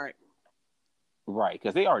 Right. right?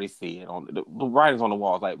 Because they already see it on the writings on the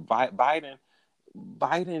walls. Like Biden,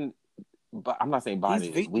 but I'm not saying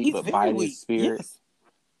Biden is weak, He's but very Biden's weak. spirit Yes.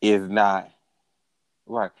 is not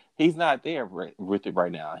right. He's not there with it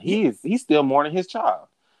right now. Yeah. He's still mourning his child,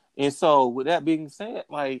 and so with that being said,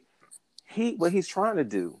 like what he's trying to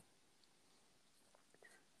do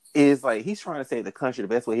is like he's trying to save the country the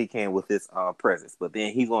best way he can with his presence. But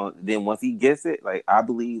then once he gets it, like I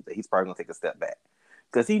believe that he's probably gonna take a step back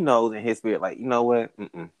because he knows in his spirit, like you know what,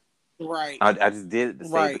 Right. I just did it to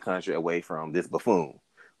save the Right. country away from this buffoon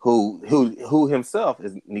who himself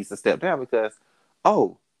needs to step down because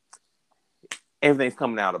oh everything's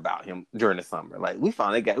coming out about him during the summer. Like we're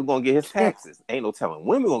gonna get his taxes. Ain't no telling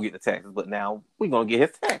when we're gonna get the taxes, but now we're gonna get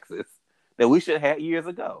his taxes that we should have had years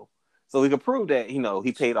ago. So we could prove that,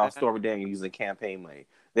 he paid off Stormy Daniels using campaign money.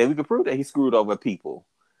 That we could prove that he screwed over people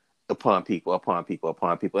upon people, upon people,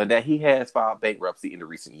 upon people, and that he has filed bankruptcy in the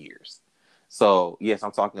recent years. So yes,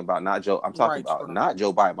 I'm talking about not Joe. I'm talking Right. about Trump. not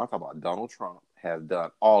Joe Biden. I'm talking about Donald Trump has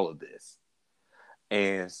done all of this.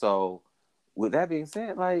 And so, with that being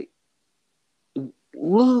said, like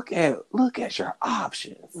look at your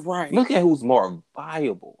options. Right. Look at who's more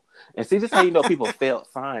viable. And see, this is how you know people failed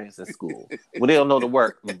science in school when they don't know the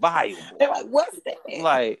word viable. They're like, what's that?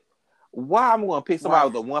 Like, why am I going to pick somebody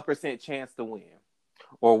Right. with a 1% chance to win,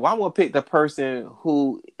 or why am I going to pick the person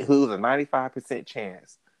who's a 95%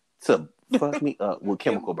 chance to fuck me up with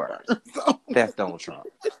chemical burns? That's Donald Trump.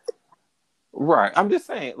 Right. I'm just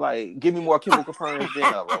saying, like, give me more chemical burns than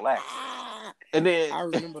a relaxer. And then I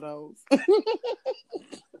remember those.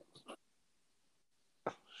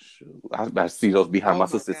 shoot, I was about to see those behind Oh my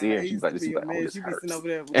my sister's God, ear, it and she's used like, to "This is be a like, oh, mess. this You be sitting hurts." over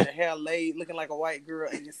there with your hair laid, looking like a white girl,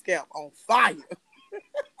 and your scalp on fire.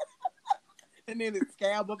 And then it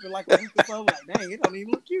scab up in like a week or so. Like, dang, it don't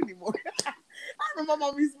even look cute anymore. I remember my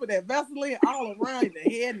mom used to put that Vaseline all around the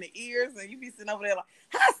head and the ears, and you be sitting over there like,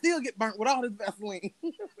 how I still get burnt with all this Vaseline?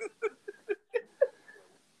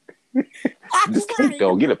 Just can't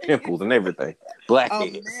go get a pimples and everything, A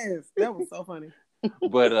blackheads. mess. That was so funny.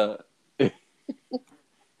 But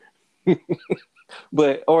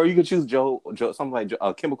but or you could choose something like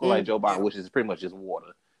a chemical like Joe Biden, Yeah. which is pretty much just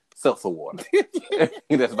water, seltzer water.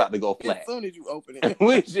 That's about to go As flat. soon as you open it.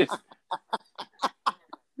 Which just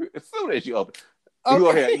as soon as you open, Okay. you go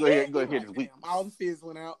ahead, Like, this week. all the fizz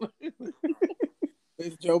went out.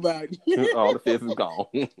 It's Joe Biden. All the fizz is gone.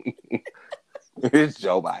 It's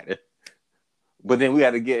Joe Biden. But then we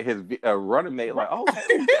had to get his running mate like, oh,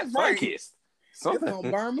 hey, that's Right. Sunkist. It's gonna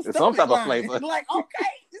burn my Some type stomach of flavor. Like, okay,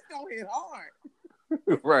 it's gonna hit hard.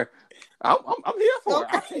 Right. I'm here for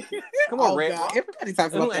it. Come on, Red Rock. Everybody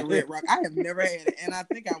talks about that Red Rock. I have never had it, and I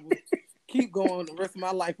think I will keep going the rest of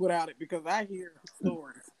my life without it because I hear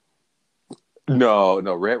stories. No,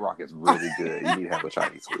 Red Rock is really good. You need to have a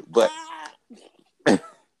Chinese food. But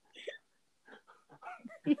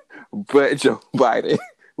Joe Biden,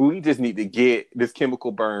 we just need to get this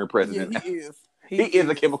chemical burn president. Yeah, he is. He is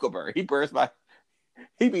a chemical burn. He burns my.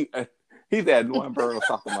 He's that annoying burn on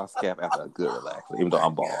top of my scalp after a good relax, even though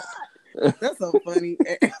I'm bald. That's so funny.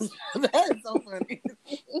 That is so funny.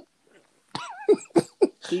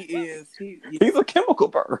 He is. He's a chemical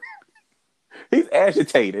burn. He's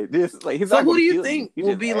agitated. So who do you think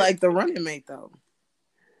will be like the running mate though?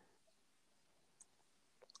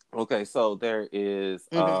 Okay, so there is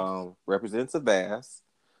Representative Bass.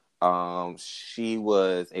 She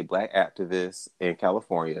was a black activist in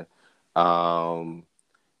California.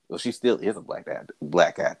 Well, she still is a black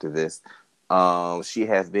activist. She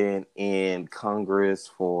has been in Congress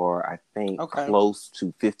for I think close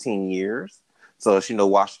to 15 years. So she knows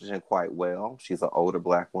Washington quite well. She's an older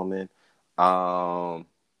black woman. So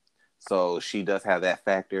she does have that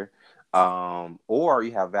factor. Or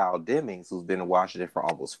you have Val Demings, who's been in Washington for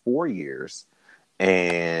almost 4 years.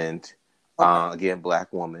 And again,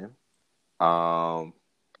 black woman. Before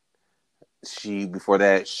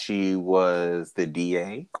that, she was the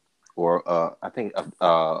DA, or I think of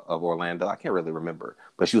Orlando. I can't really remember,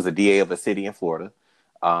 but she was a DA of a city in Florida.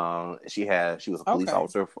 She was a police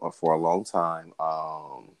officer for a long time.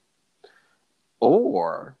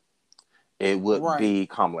 Or it would be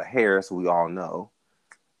Kamala Harris, who we all know.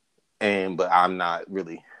 But I'm not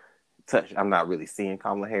really seeing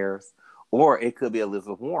Kamala Harris. Or it could be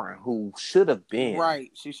Elizabeth Warren, who should have been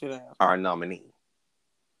She should have our nominee.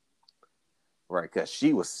 right? Because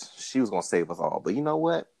she was gonna save us all. But you know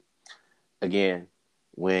what? Again,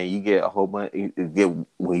 when you get a whole bunch,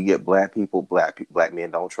 when you get black people, black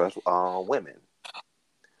men don't trust women.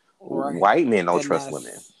 Right. White men don't And trust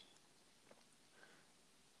women,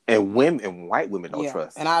 and white women don't yeah.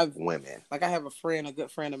 trust And I've women. like I have a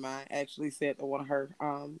good friend of mine, actually said that one of her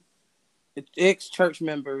ex church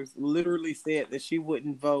members literally said that she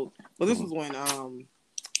wouldn't vote. Well, this was when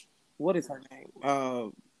what is her name?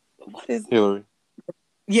 What is Hillary.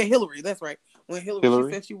 Yeah, Hillary. That's right. When she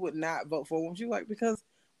Hillary. said she would not vote for him, she was like, because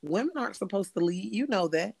women aren't supposed to lead. You know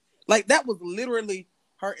that. Like that was literally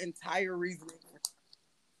her entire reasoning.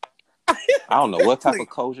 I don't know what type of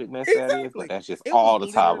Exactly. Kojic mess that is, but Exactly. that's just It was all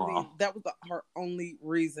the time literally wrong. that was her only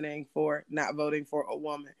reasoning for not voting for a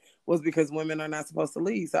woman was because women are not supposed to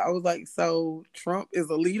lead. So I was like, so Trump is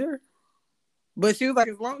a leader? But she was like,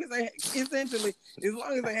 as long as they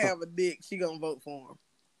have a dick, she gonna vote for him.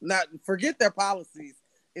 Not forget their policies.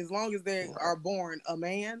 As long as they Right. are born a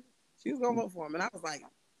man, she was gonna vote for him. And I was like,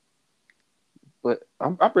 But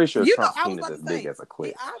I'm pretty sure you know, Trump's I was penis about is to big say, as a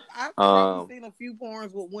clit. I've probably Um, seen a few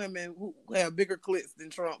porns with women who have bigger clits than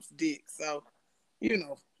Trump's dick. So, you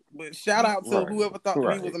know, but shout out to right, whoever thought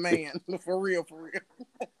that he was right. a man. For real, for real.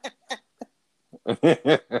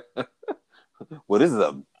 Well, this is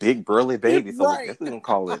a big burly baby, so we're Right. definitely gonna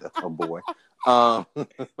call it a boy. I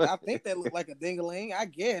think that looked like a dingaling. I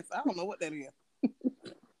guess. I don't know what that is.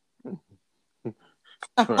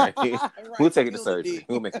 Right. We'll Right. take it to Still the surgery. dick.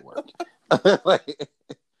 We'll make it work. Like,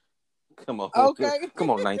 come on, Okay. come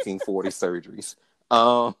on, 1940 surgeries.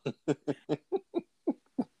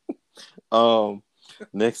 Um,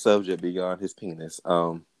 next subject beyond his penis.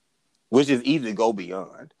 Which is easy to go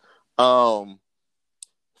beyond. Um,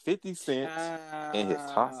 50 Cent and his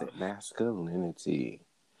toxic masculinity.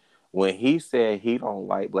 When he said he don't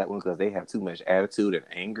like black women because they have too much attitude and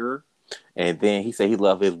anger, and then he said he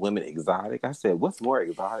loved his women exotic. I said, what's more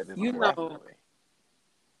exotic than a You black know, boy?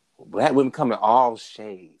 Black women come in all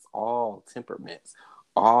shades, all temperaments,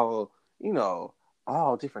 all,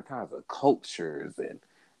 all different kinds of cultures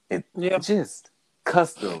and yeah. just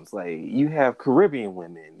customs. Like you have Caribbean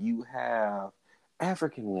women, you have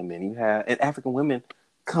African women, and African women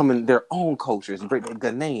come in their own cultures,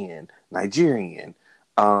 Ghanaian, Nigerian,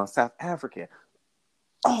 South African,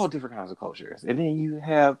 all different kinds of cultures. And then you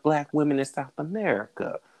have black women in South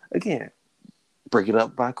America. Again, break it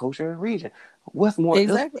up by culture and region. What's more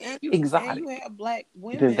Exactly. And you exotic have black than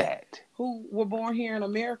women that? who were born here in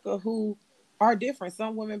America who are different.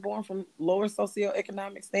 Some women born from lower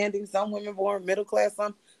socioeconomic standing, some women born middle class,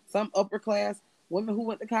 some upper class, women who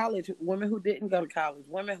went to college, women who didn't go to college,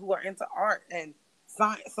 women who are into art and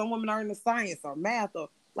science, some women are into science or math or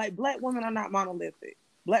like black women are not monolithic.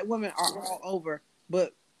 Black women are all over,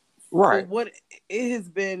 but for Right. what it has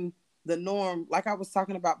been the norm, like I was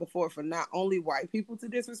talking about before, for not only white people to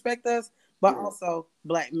disrespect us, but also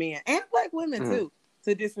black men and black women too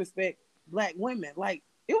to disrespect black women. Like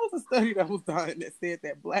it was a study that was done that said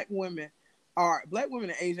that black women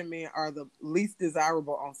and Asian men are the least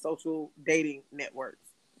desirable on social dating networks,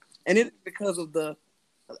 and it's because of the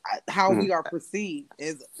how we are perceived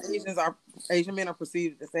as Asian men are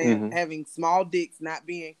perceived as having small dicks, not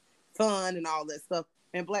being fun and all that stuff,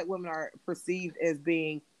 and black women are perceived as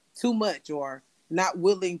being too much or not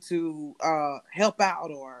willing to help out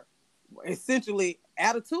or essentially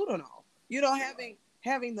attitudinal. You know,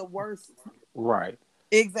 having the worst. Right.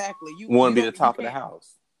 Exactly. Want You to be the don't you top of the can't.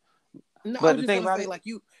 house. No, I But was the just thing gonna about say it, like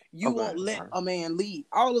oh, you go won't ahead. let Sorry. a man lead.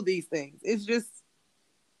 All of these things. It's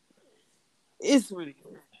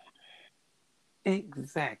ridiculous.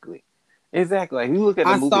 Exactly. Exactly. Like you look at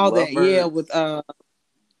the I movie saw that. Yeah, Lovebirds, with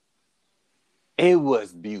it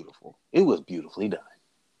was beautiful. It was beautifully done.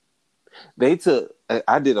 They took.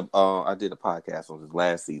 I did a podcast on this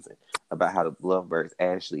last season about how the Lovebirds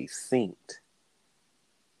actually synced.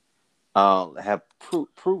 Have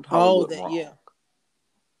proved oh Hollywood that yeah.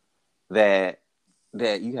 wrong.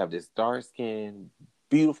 That you have this dark skinned,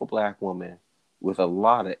 beautiful black woman with a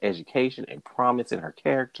lot of education and promise in her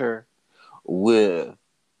character, with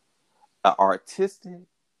an artistic,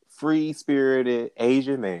 free spirited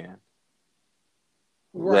Asian man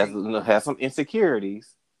who Right. has some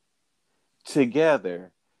insecurities,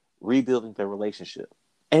 together rebuilding their relationship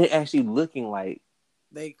and it actually looking like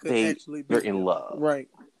They could they're actually be in together. love. Right.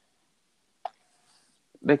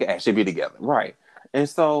 They could actually be together, right? And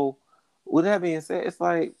so, with that being said, it's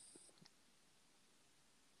like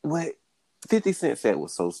what 50 Cent said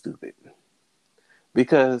was so stupid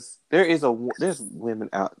because there's women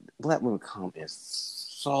out, black women come in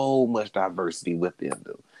so much diversity with them,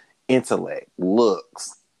 intellect,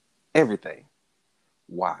 looks, everything.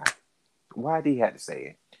 Why? Why did he have to say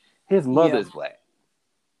it? His mother Yeah. is black.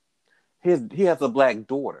 He has a black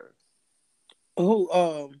daughter. Who?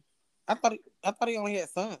 I thought he only had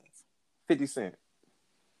sons. 50 Cent.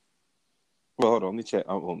 Well, hold on, let me check.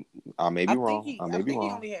 I may be wrong. I I may be think he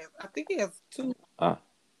wrong. only has. I think he has two. Uh,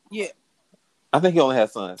 Yeah, I think he only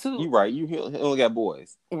has sons. two. You right. He only got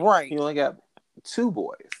boys. Right. He only got two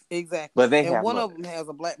boys, but Exactly. they And have one of them mothers. has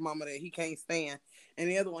a black mama that he can't stand, and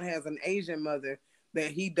the other one has an Asian mother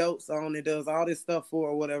that he dotes on and does all this stuff for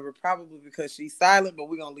or whatever. Probably because she's silent, but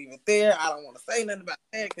we're gonna leave it there. I don't want to say nothing about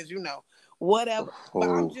that because whatever. But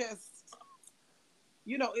I'm Oh. just,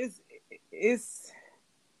 it's.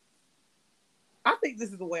 I think this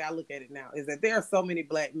is the way I look at it now: is that there are so many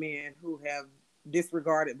black men who have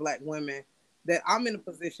disregarded black women that I'm in a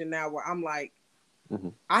position now where I'm like, Mm-hmm.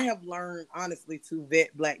 I have learned honestly to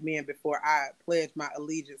vet black men before I pledge my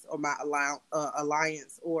allegiance or my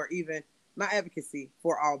alliance or even my advocacy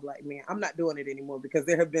for all black men. I'm not doing it anymore because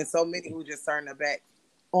there have been so many who just turned their back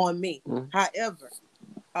on me. Mm-hmm. However,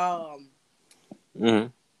 um, Mm-hmm.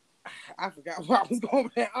 I forgot where I was going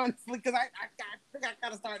with that honestly because I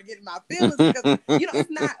kind of started getting my feelings because it's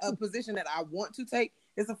not a position that I want to take.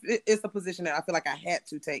 It's a position that I feel like I had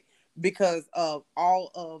to take because of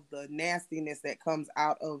all of the nastiness that comes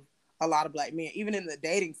out of a lot of black men, even in the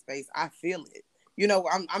dating space. I feel it. I'm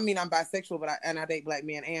bisexual, but I date black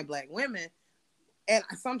men and black women, and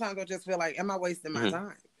sometimes I just feel like, am I wasting my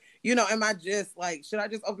time? Am I just like, should I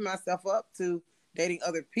just open myself up to dating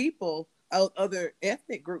other people, other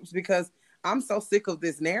ethnic groups? Because I'm so sick of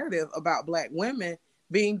this narrative about black women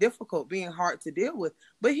being difficult, being hard to deal with.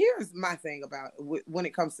 But here's my thing about when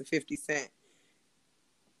it comes to 50 Cent.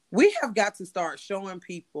 We have got to start showing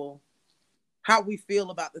people how we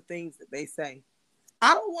feel about the things that they say.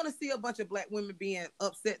 I don't want to see a bunch of black women being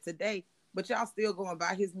upset today, but y'all still going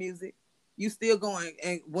by his music. You still going,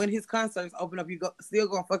 and when his concerts open up, still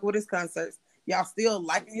going fuck with his concerts. Y'all still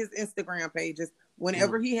liking his Instagram pages.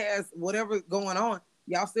 Whenever he has whatever going on,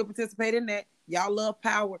 y'all still participate in that. Y'all love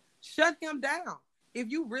power. Shut him down. If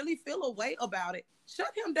you really feel a way about it,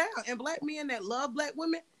 shut him down. And black men that love black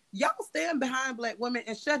women, y'all stand behind black women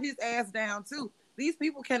and shut his ass down too. These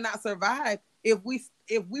people cannot survive if we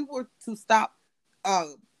were to stop uh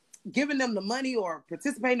giving them the money or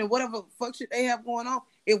participating in whatever fuck shit they have going on.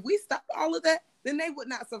 If we stopped all of that, then they would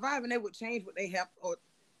not survive and they would change what they have, or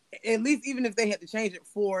at least even if they had to change it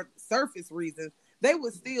for surface reasons, they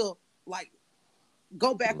would still like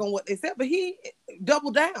go back on what they said. But he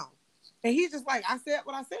doubled down. And he's just like, I said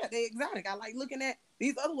what I said. They exotic. I like looking at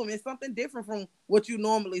these other women. It's something different from what you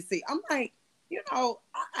normally see. I'm like,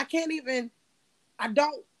 I can't even, I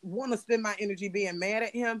don't want to spend my energy being mad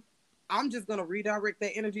at him. I'm just going to redirect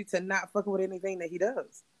that energy to not fucking with anything that he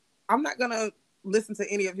does. I'm not going to listen to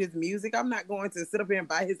any of his music. I'm not going to sit up here and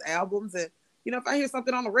buy his albums. And, if I hear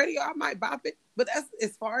something on the radio, I might bop it. But that's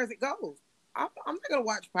as far as it goes. I'm not going to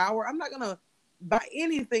watch Power. I'm not going to buy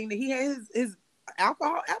anything that he has. His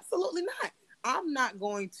alcohol? Absolutely not. I'm not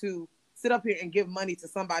going to sit up here and give money to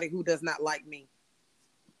somebody who does not like me.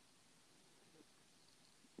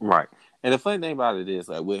 Right. And the funny thing about it is,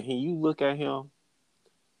 like, when you look at him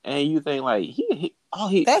and you think, like, all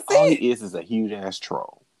he is a huge ass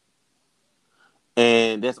troll,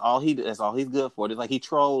 and that's all he's good for. It's like he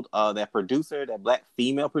trolled that producer, that black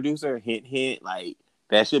female producer. Hint, hint. Like,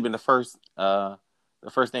 that should have been the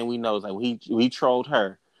first thing we know is like we trolled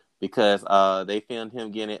her because they filmed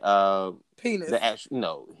him getting penis. The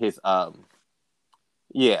actual his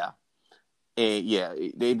yeah. And yeah,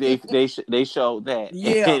 they showed that.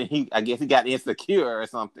 Yeah. And I guess he got insecure or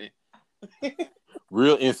something.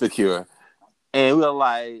 Real insecure. And we were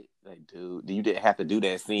like, dude, you didn't have to do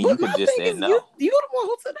that scene. But You could just said no. you the one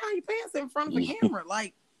who took down your pants in front of the camera.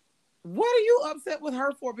 Like, what are you upset with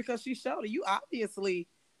her for because she showed it? You obviously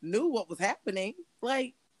knew what was happening.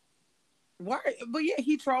 Like, why? But yeah,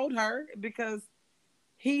 he trolled her because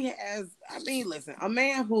he has, listen, a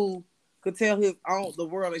man who could tell the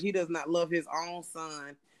world that he does not love his own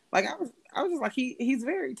son. Like, I was just like, he's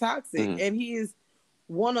very toxic. Mm-hmm. And he is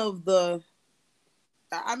one of the,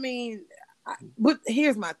 but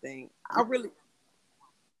here's my thing.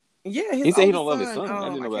 He said he don't love his son. I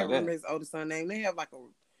didn't know I about can't remember that. his oldest son name. They have like a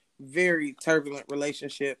very turbulent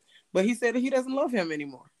relationship. But he said that he doesn't love him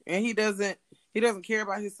anymore. And he doesn't care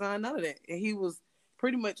about his son, none of that. And he was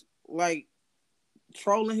pretty much like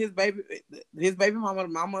trolling his baby mama, the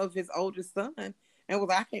mama of his oldest son, and was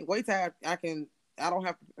like, I can't wait till I don't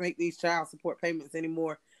have to make these child support payments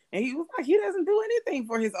anymore. And he was like, he doesn't do anything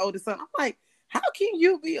for his oldest son. I'm like, how can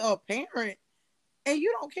you be a parent and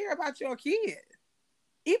you don't care about your kid?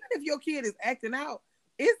 Even if your kid is acting out,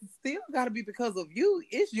 it's still got to be because of you.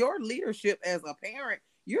 It's your leadership as a parent.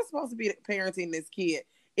 You're supposed to be parenting this kid.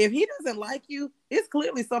 If he doesn't like you, it's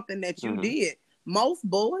clearly something that you Mm-hmm. did. Most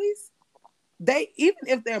boys, they, even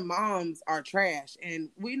if their moms are trash, and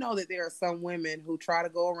we know that there are some women who try to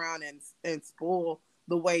go around and spoil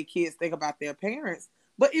the way kids think about their parents,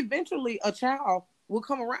 but eventually a child will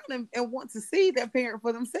come around and want to see their parent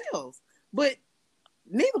for themselves. But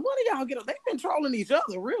neither one of y'all get up. They've been trolling each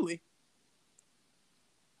other, really.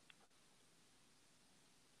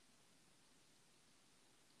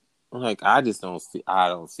 Like I just don't see. I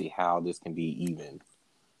don't see how this can be even.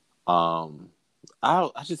 Um, I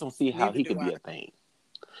just don't see how Neither he do could I. be a thing.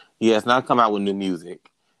 He has not come out with new music.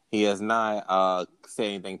 He has not said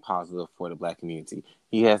anything positive for the black community.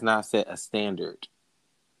 He has not set a standard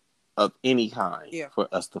of any kind Yeah, for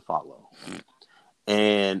us to follow.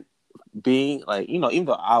 And being like, even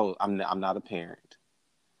though I'm not a parent,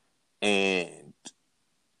 and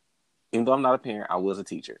even though I'm not a parent, I was a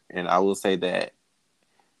teacher, and I will say that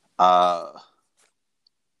uh,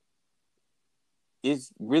 it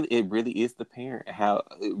really is the parent how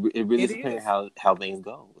it really is it the parent is. how things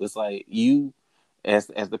go. It's like you as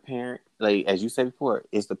the parent, like as you said before,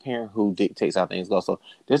 it's the parent who dictates how things go. So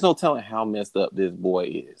there's no telling how messed up this boy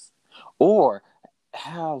is, or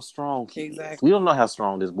how strong he is. We Exactly. don't know how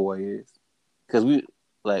strong this boy is because we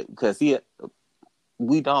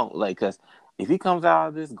don't like because if he comes out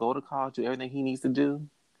of this, go to college, do everything he needs to do,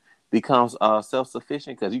 becomes self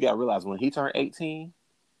sufficient. Because you got to realize when he turned 18,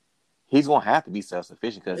 he's gonna have to be self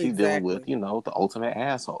sufficient because he's dealing with Exactly. the ultimate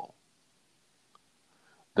asshole.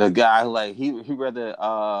 The guy like he rather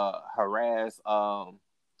harass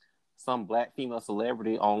some black female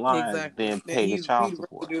celebrity online Exactly. than That pay his he'd child rather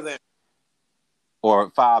support do that. or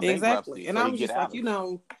file Exactly. bankruptcy And so I he was get just out like, of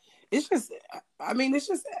it. it's just, I mean,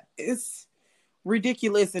 it's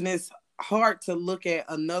ridiculous, and it's hard to look at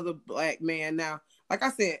another black man now. Like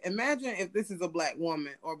I said, imagine if this is a black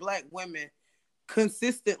woman or black women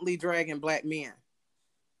consistently dragging black men.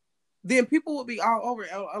 Then people would be all over it.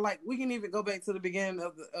 Like we can even go back to the beginning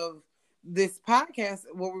of this podcast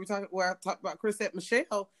where we were talking, where I talked about Chrisette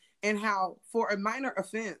Michelle and how for a minor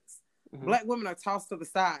offense, Mm-hmm. black women are tossed to the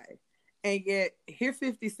side, and yet here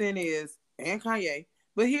 50 Cent is and Kanye,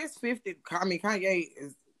 but here's 50. I mean, Kanye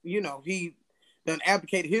is, he done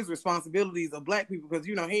advocated his responsibilities of black people because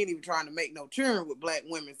he ain't even trying to make no churn with black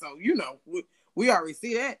women. So we already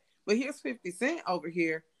see that. But here's 50 Cent over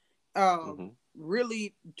here, um, Mm-hmm.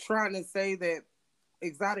 really trying to say that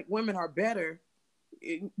exotic women are better,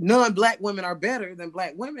 non-black women are better than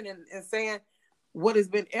black women, and saying what has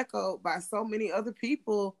been echoed by so many other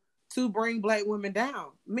people to bring black women down.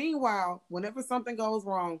 Meanwhile, whenever something goes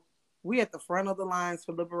wrong, we at the front of the lines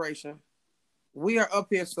for liberation. We are up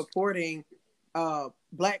here supporting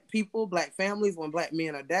black people, black families. When black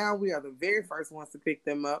men are down, we are the very first ones to pick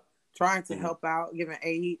them up, trying to Mm-hmm. help out, giving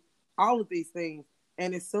aid, all of these things.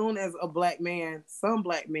 And as soon as a black man, some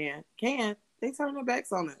black men can, they turn their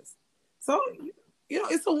backs on us. So,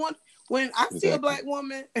 it's a one. When I see a Exactly. black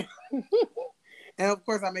woman, and of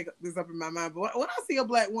course I make this up in my mind, but when I see a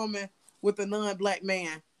black woman with a non-black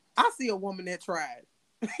man, I see a woman that tried.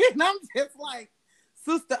 And I'm just like,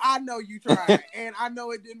 sister, I know you tried, and I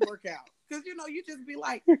know it didn't work out. Because, you just be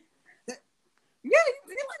like, yeah, you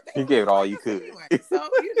be like, they You don't gave it even all like you us could. anyway. So,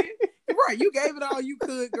 right, you gave it all you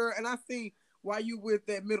could, girl, and I see why you with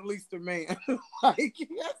that Middle Eastern man. Like,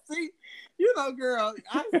 I see, girl,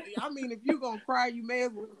 I mean, if you going to cry, you may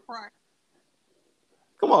as well cry.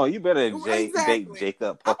 Come on, you better date Exactly.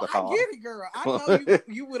 Jacob I get Puckahoff. it, girl. I Come know on.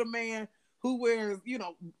 you with a man who wears,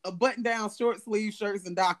 a button down short sleeve shirts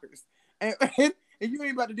and Dockers. And you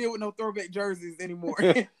ain't about to deal with no throwback jerseys anymore.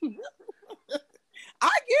 I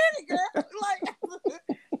get it, girl. Like,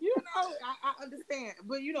 I understand.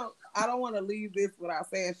 But, I don't want to leave this without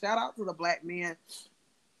saying shout out to the black men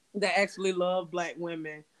that actually love black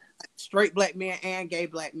women, straight black men and gay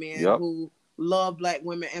black men Yep. who love black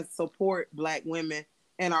women and support black women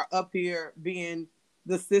and are up here being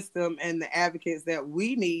the system and the advocates that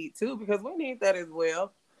we need too, because we need that as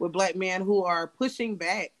well with black men who are pushing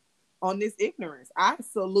back on this ignorance. I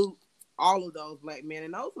salute all of those black men,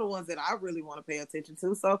 and those are the ones that I really want to pay attention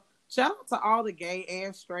to. So shout out to all the gay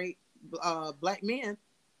and straight black men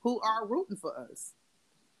who are rooting for us.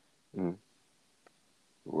 Mm,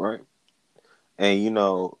 right.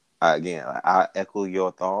 And again, I echo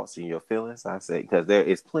your thoughts and your feelings. I say because there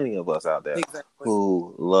is plenty of us out there Exactly.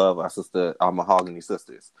 who love our mahogany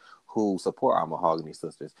sisters, who support our mahogany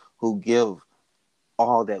sisters, who give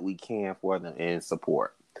all that we can for them in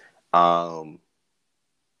support. Um,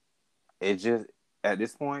 it just at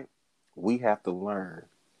this point we have to learn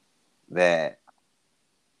that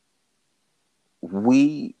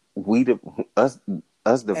us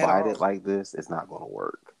at divided all. like this, it's not going to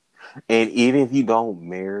work. And even if you don't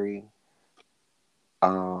marry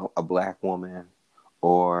a black woman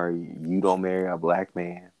or you don't marry a black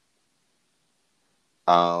man,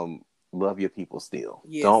 love your people still.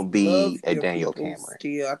 Yes, Don't love be a your Daniel people Cameron.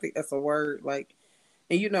 still. I think that's a word. Like,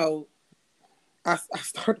 and you know, I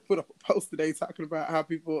started to put up a post today talking about how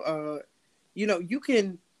people, you know, you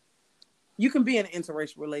can be in an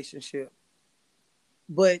interracial relationship,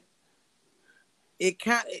 but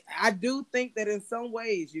I do think that in some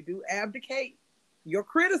ways you do abdicate your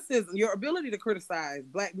criticism, your ability to criticize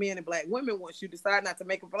black men and black women once you decide not to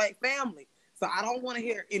make a black family. So I don't want to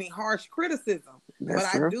hear any harsh criticism, but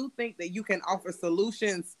That's I true. do think that you can offer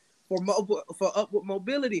solutions for upward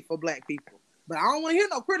mobility for black people. But I don't want to hear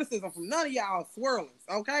no criticism from none of y'all swirlers,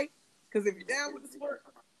 okay? Because if you're down with the swirl,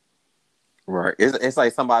 Right. It's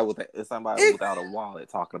like somebody without a wallet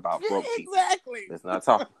talking about broke people. exactly. It's not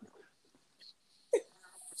talking.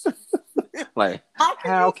 Like, How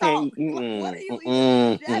can how you can talk? you? What are you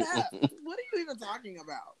even? Shut up. What are you even talking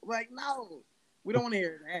about? Like, no, we don't want to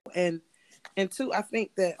hear that. And two, I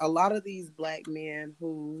think that a lot of these black men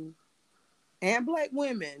and black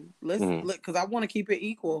women, let's look, because I want to keep it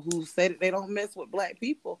equal, who say that they don't mess with black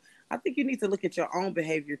people. I think you need to look at your own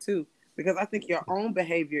behavior too, because I think your own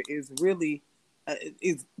behavior is really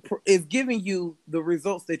is giving you the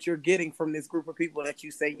results that you're getting from this group of people that you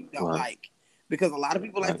say you don't like. Because a lot of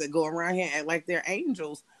people like to go around here and act like they're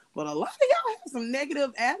angels, but a lot of y'all have some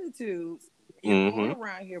negative attitudes. You're going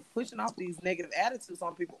around here pushing off these negative attitudes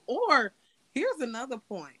on people. Or here's another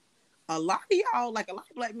point. A lot of y'all, like a lot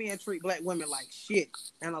of black men treat black women like shit.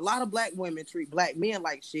 And a lot of black women treat black men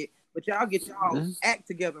like shit. But y'all get y'all act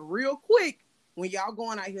together real quick when y'all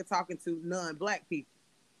going out here talking to non-black people.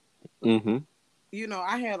 You know,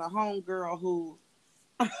 I had a homegirl who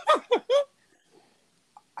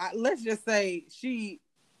let's just say she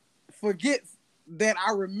forgets that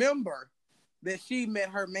I remember that she met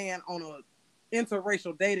her man on an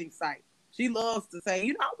interracial dating site. She loves to say,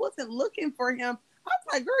 you know, I wasn't looking for him. I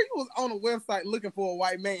was like, girl, you was on a website looking for a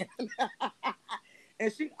white man.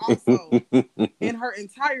 And she also, in her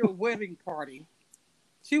entire wedding party,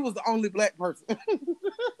 she was the only black person.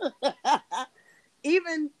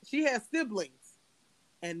 Even she had siblings,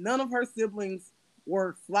 and none of her siblings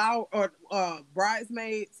were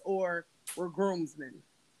bridesmaids or were groomsmen.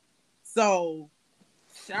 So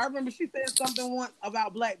I remember she said something once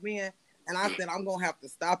about black men, and I said, I'm gonna have to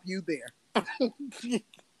stop you there.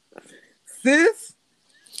 Sis,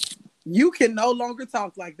 you can no longer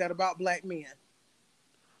talk like that about black men.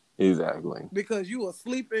 Exactly. Because you are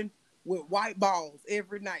sleeping with white balls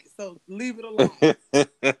every night. So leave it alone.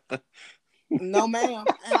 No, ma'am.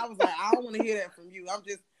 And I was like, I don't want to hear that from you.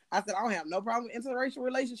 I said, I don't have no problem with interracial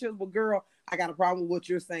relationships, but girl, I got a problem with what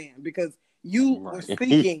you're saying because you were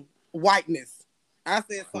seeking whiteness. I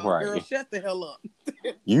said, so girl, shut the hell up.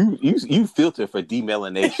 You filter for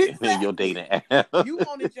demelanation in your dating app. You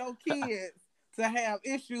wanted your kids to have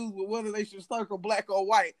issues with whether they should circle black or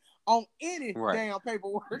white on any damn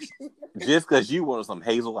paperwork. Just because you wanted some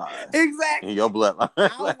hazel eyes. Exactly. In your bloodline.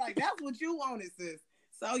 I was like, that's what you wanted, sis.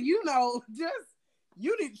 So, you know,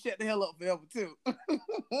 you need to shut the hell up forever, too.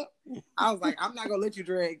 I was like, I'm not going to let you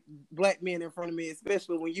drag black men in front of me,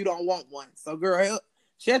 especially when you don't want one. So, girl,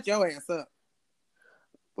 shut your ass up.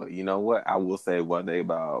 But you know what? I will say one thing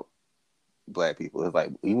about black people. It's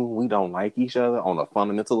like, even when we don't like each other on a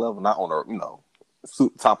fundamental level, not on a,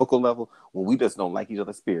 topical level, when we just don't like each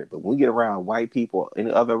other's spirit. But when we get around white people in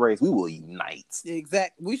the other race, we will unite.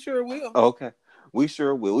 Exactly. We sure will. Okay. We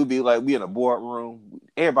sure will. We'll be like, we in a boardroom.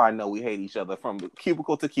 Everybody know we hate each other from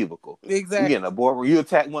cubicle to cubicle. Exactly. We in a boardroom. You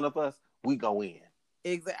attack one of us, we go in.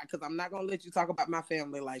 Exactly. Because I'm not going to let you talk about my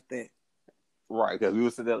family like that. Right. Because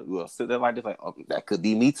we'll sit there like this, like, oh, that could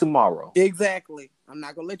be me tomorrow. Exactly. I'm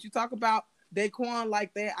not going to let you talk about Daquan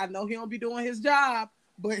like that. I know he don't be doing his job,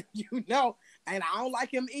 but you know, and I don't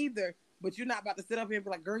like him either. But you're not about to sit up here and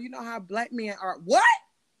be like, girl, you know how black men are. What?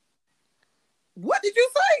 What did you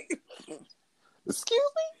say? Excuse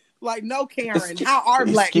me? Like, no, Karen. How are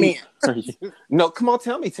black men? No, come on,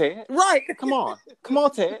 tell me, Ted. Right. Come on,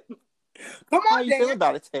 Ted. Come on, how you Dan. feel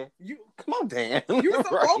about it, Ted? Come on, Dan. You're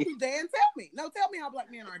so welcome, Dan. Tell me. No, tell me how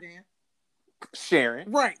black men are, Dan.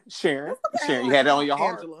 Sharon. Right. Sharon. You had it on your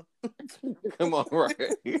heart. Angela. Come on, right.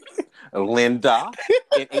 Linda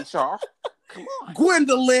in HR. Come on.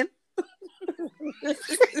 Gwendolyn.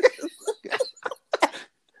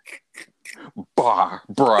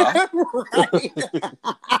 Barbara. Right.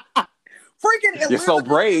 Freaking You're so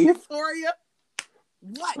brave. Victoria.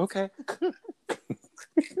 What? Okay.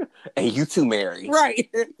 And you two married. Right.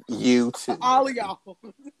 You two. All of y'all.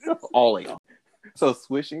 All of y'all. So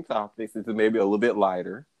switching topics into maybe a little bit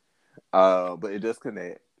lighter, but it does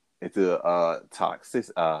connect into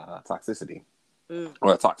toxicity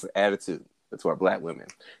or a toxic attitude toward Black women.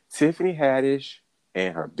 Tiffany Haddish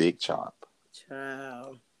and her big chop.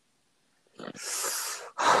 Child.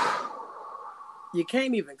 You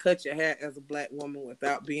can't even cut your hair as a Black woman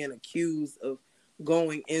without being accused of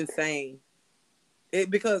going insane.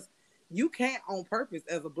 Because you can't on purpose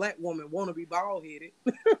as a Black woman want to be bald headed.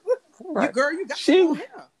 Right. You got long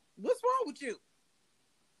hair. What's wrong with you?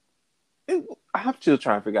 I'm still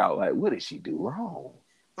trying to figure out, like, what did she do wrong?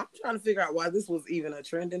 I'm trying to figure out why this was even a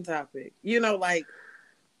trending topic. You know, like,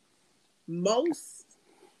 most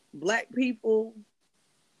Black people,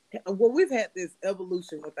 well, we've had this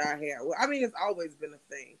evolution with our hair. Well, I mean, it's always been a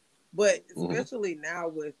thing, but especially now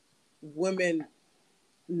with women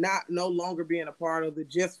no longer being a part of the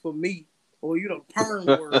just for me or perm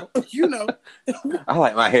world. I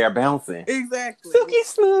like my hair bouncing. Exactly. Silky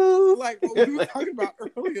smooth. Like what we were talking about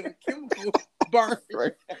earlier, the chemical burn.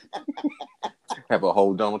 Right. Have a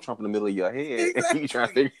whole Donald Trump in the middle of your head. Exactly. You trying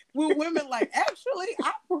to figure... Well, women actually,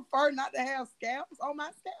 I prefer not to have scalps on my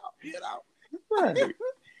scalp, Right.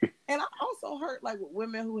 And I also heard, like, with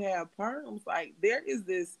women who have perms, like, there is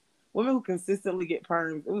this woman who consistently get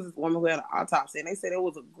perms. It was this woman who had an autopsy, and they said it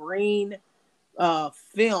was a green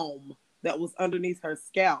film that was underneath her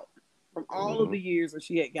scalp from all of the years where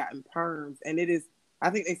she had gotten perms. And it is, I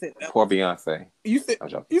think they said... Poor Beyonce. You said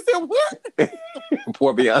what?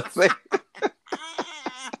 Poor Beyonce.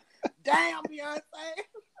 Damn, Beyonce.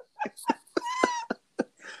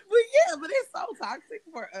 But it's so toxic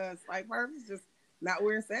for us. Like, perms is just not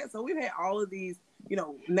where it's at. So we've had all of these,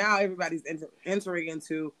 now everybody's entering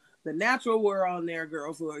into the natural world, and there are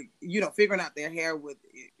girls who are, figuring out their hair with,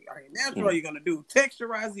 are you natural? Are you going to do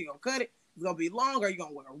texturize? Are you going to cut it? It's going to be long. Are you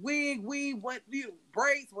going to wear a wig, weave,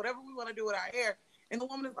 braids, whatever we want to do with our hair? And the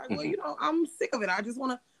woman is like, well, I'm sick of it. I just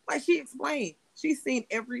want to, like she explained, she's seen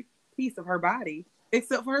every piece of her body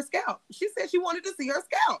except for her scalp. She said she wanted to see her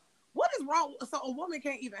scalp. What is wrong? So a woman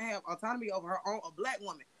can't even have autonomy over her own, a Black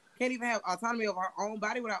woman can't even have autonomy over her own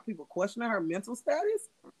body without people questioning her mental status.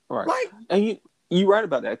 Right. Like, and you right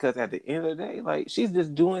about that, because at the end of the day, like, she's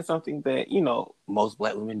just doing something that, most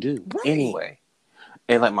Black women do anyway.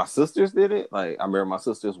 And like my sisters did it. Like, I remember my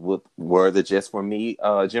sisters were the just for me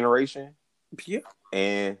generation. Yeah.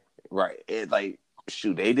 And it like,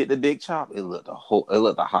 shoot, they did the big chop. It looked a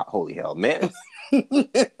hot holy hell mess.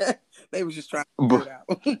 They was just trying to figure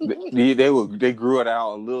it out. They grew it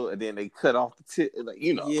out a little, and then they cut off the tip. Like,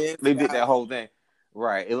 yes, they did that whole thing.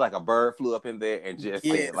 Right. It like a bird flew up in there and just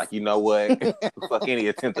said, like, you know what? Fuck any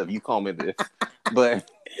attempt of you combing this. But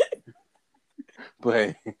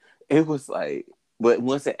it was like, but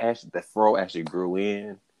once the fro actually grew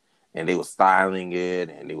in, and they were styling it,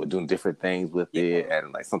 and they were doing different things with it,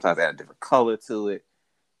 and like sometimes add a different color to it.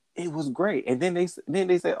 It was great. And then they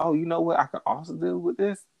said, oh, you know what I could also do with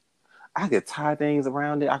this? I could tie things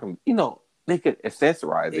around it. I can, they could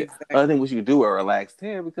accessorize it. Other than what you could do with a relaxed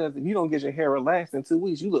hair, because if you don't get your hair relaxed in 2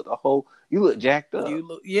 weeks, you look jacked up.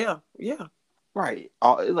 Yeah. Right.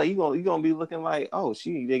 Like you're gonna be looking like, oh,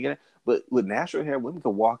 she didn't get it. But with natural hair, women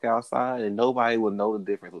can walk outside and nobody will know the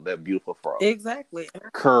difference with that beautiful fro. Exactly.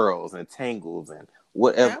 Curls and tangles and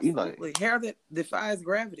whatever. Absolutely. Hair that defies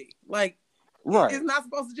gravity. Like, it's not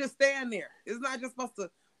supposed to just stand there. It's not just supposed to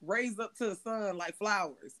raise up to the sun like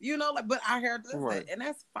flowers. But our hair does that, and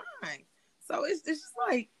that's fine. So it's just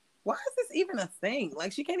like, why is this even a thing?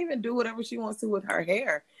 Like, she can't even do whatever she wants to with her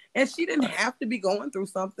hair. And she didn't have to be going through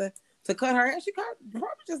something to cut her hair. She probably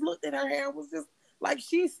just looked at her hair and was just like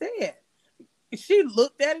she said. She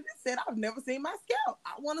looked at it and said, I've never seen my scalp.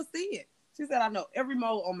 I want to see it. She said, I know every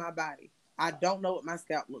mole on my body. I don't know what my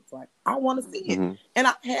scalp looks like. I want to see it. And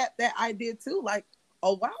I had that idea too. Like,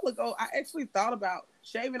 a while ago, I actually thought about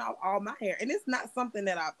shaving off all my hair. And it's not something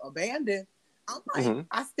that I've abandoned. I'm like,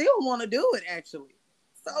 I still want to do it, actually.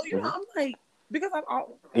 So, I'm like, because I've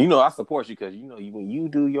always... I support you, because, when you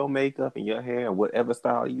do your makeup and your hair and whatever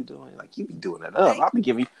style you doing, like, you be doing it up. I'll be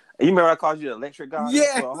giving you... You remember I called you the electric goddess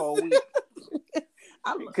for a whole week?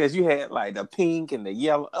 Because you had, like, the pink and the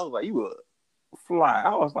yellow. I was like, you would fly.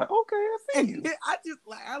 I was like, okay, I see you.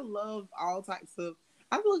 I love all types of...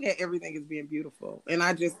 I look at everything as being beautiful. And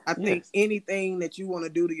I think anything that you want to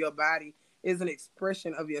do to your body is an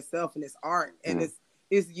expression of yourself, and it's art, and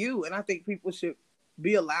it's you. And I think people should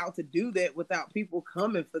be allowed to do that without people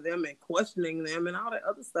coming for them and questioning them and all that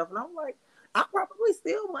other stuff. And I'm like, I probably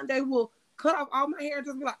still one day will cut off all my hair and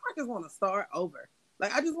just be like, I just want to start over.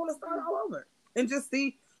 Like, I just want to start all over and just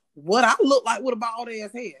see what I look like with a bald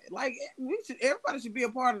ass head. Like everybody should be a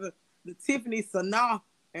part of the Tiffany Sanaa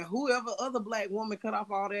and whoever other black woman cut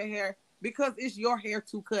off all their hair because it's your hair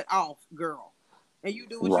to cut off, girl, and you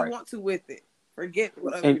do what you Right. want to with it. Forget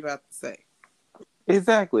what other And people have to say.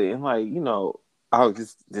 exactly. And like, I was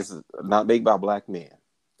just this is not big about black men.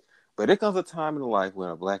 But there comes a time in life when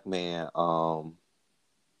a black man,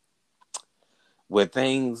 when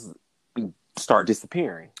things start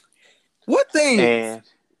disappearing. What things? And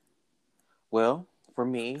well, for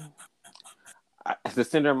me, at the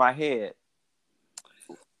center of my head,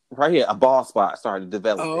 right here, a bald spot started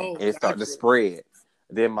developing. Oh, It started to gotcha. spread.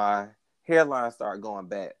 Then my hairline started going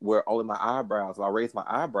back, where only my eyebrows, if I raised my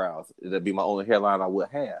eyebrows, it'd be my only hairline I would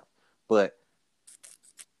have. But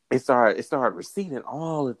it started receding.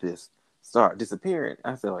 All of this started disappearing.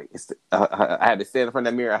 I said, like, I had to stand in front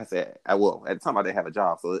of that mirror. I said, at the time I didn't have a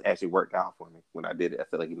job, so it actually worked out for me when I did it. I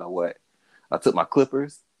said, like, you know what? I took my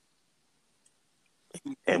clippers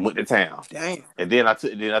and went to town. Damn. And then I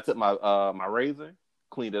took my razor,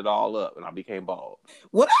 cleaned it all up, and I became bald.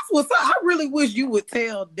 Well, that's what's up. I really wish you would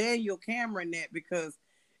tell Daniel Cameron that, because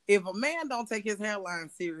if a man don't take his hairline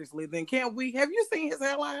seriously, then can we? Have you seen his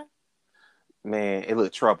hairline? Man, it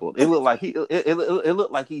looked troubled. It looked like it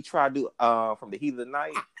looked like he tried to from the heat of the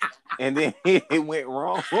night, and then it went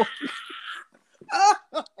wrong.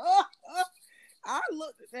 I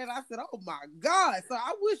looked at that. I said, "Oh my God!" So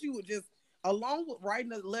I wish you would just, along with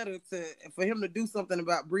writing a letter for him to do something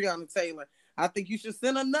about Breonna Taylor, I think you should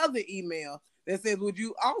send another email that says, "Would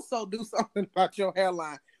you also do something about your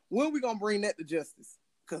hairline? When we gonna bring that to justice?"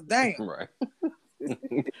 Because damn, Right.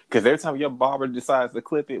 Because every time your barber decides to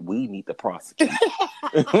clip it, we need to prosecute.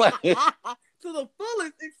 Like, to the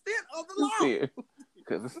fullest extent of the law.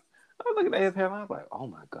 Because I was looking at his hairline, I was like, "Oh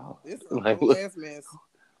my God!" It's a Like, whole ass mess.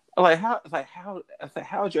 how? I said,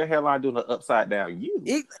 how's your hairline doing an upside down U?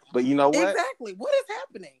 But you know what? Exactly. What is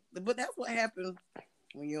happening? But that's what happens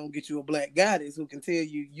when you don't get you a black goddess who can tell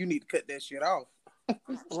you need to cut that shit off.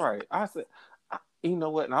 Right. I said, you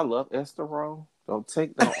know what? And I love Esther Rowe. Don't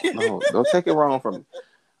take it wrong from me.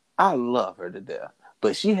 I love her to death,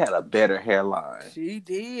 but she had a better hairline. She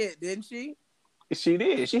did, didn't she? She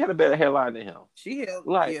did. She had a better hairline than him. She held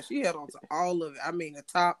on to all of it. I mean, the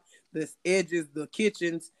top, the edges, the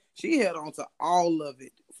kitchens. She held on to all of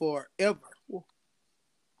it forever.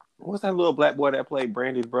 What's that little black boy that played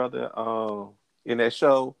Brandy's brother in that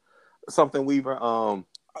show? Something Weaver.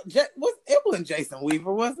 It wasn't Jason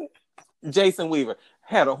Weaver, was it? Jason Weaver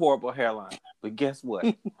had a horrible hairline, but guess what?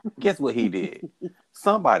 Guess what he did?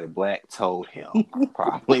 Somebody black told him,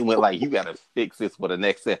 probably went like, "You got to fix this for the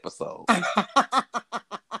next episode."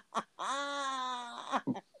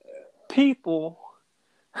 People,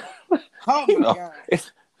 oh my God!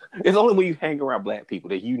 It's only when you hang around black people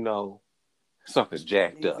that you know something's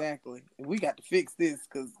jacked up. Exactly. We got to fix this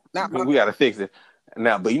because we got to fix it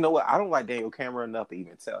now. But you know what? I don't like Daniel Cameron enough to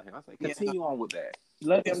even tell him. I was like, continue on with that.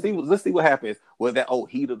 Let's see what happens with that old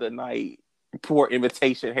heat of the night, poor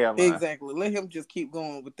imitation hairline. Exactly. Let him just keep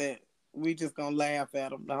going with that. We just gonna laugh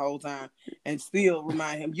at him the whole time and still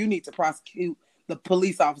remind him, you need to prosecute the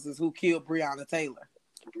police officers who killed Breonna Taylor.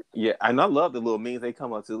 Yeah, and I love the little memes they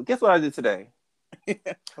come up to. Guess what I did today? I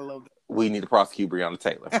love that. We need to prosecute Breonna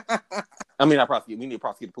Taylor. I mean, not prosecute. We need to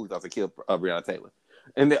prosecute the police officer that killed Breonna Taylor.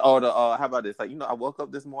 And then, how about this? Like, I woke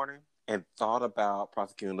up this morning and thought about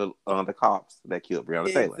prosecuting the cops that killed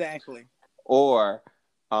Breonna Taylor. Exactly. Or,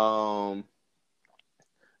 I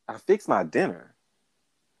fixed my dinner,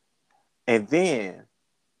 and then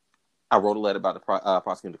I wrote a letter about the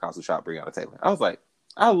prosecuting the cops who shot Breonna Taylor. I was like,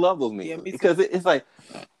 I love those memes because it's like,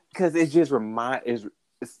 because it just reminding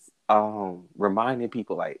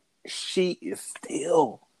people like she is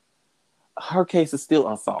still, her case is still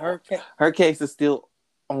unsolved. Her case is still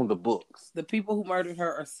on the books. The people who murdered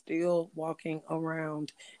her are still walking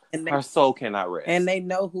around, and her soul cannot rest. And they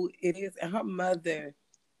know who it is. And her mother,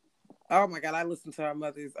 oh my God, I listened to her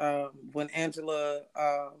mother's when Angela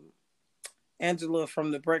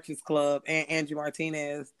from the Breakfast Club and Angie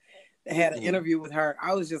Martinez had an interview with her.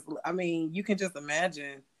 I was just, I mean, you can just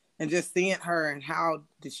imagine, and just seeing her and how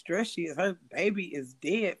distressed she is. Her baby is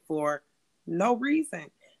dead for no reason.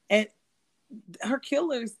 And her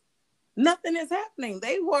killers, nothing is happening.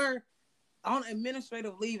 They were on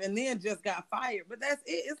administrative leave and then just got fired. But that's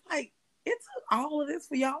it. It's like, it took all of this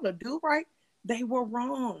for y'all to do right. They were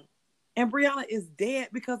wrong. And Breonna is dead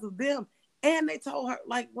because of them. And they told her,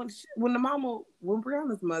 like, when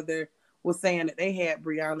Breonna's mother was saying that they had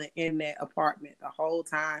Breonna in that apartment the whole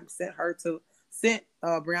time, sent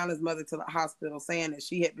Breonna's mother to the hospital, saying that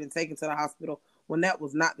she had been taken to the hospital when that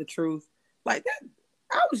was not the truth. Like that,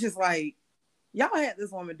 I was just like, Y'all had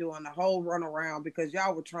this woman doing the whole run around because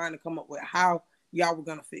y'all were trying to come up with how y'all were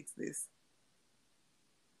gonna fix this.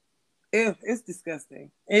 It's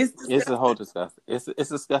disgusting. It's It's a disgusting. whole disgusting. It's a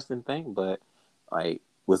disgusting thing, but like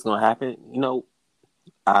what's gonna happen?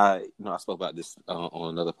 I spoke about this on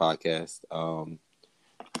another podcast.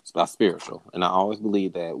 It's about spiritual, and I always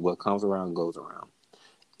believe that what comes around goes around.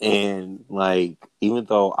 And like, even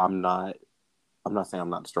though I'm not saying I'm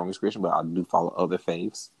not the strongest Christian, but I do follow other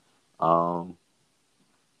faiths. Um,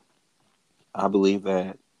 I believe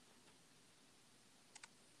that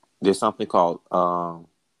there's something called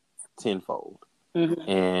tenfold, Mm-hmm.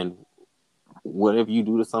 and whatever you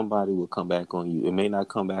do to somebody will come back on you. It may not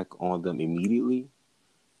come back on them immediately,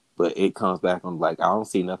 but it comes back on. Like, I don't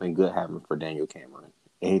see nothing good happening for Daniel Cameron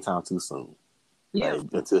anytime too soon. Yeah. Like,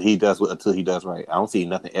 until he does right. I don't see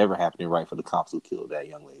nothing ever happening right for the cops who killed that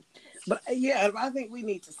young lady. But yeah, I think we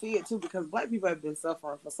need to see it too because black people have been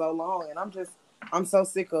suffering for so long, and I'm so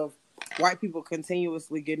sick of white people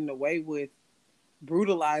continuously getting away with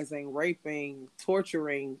brutalizing, raping,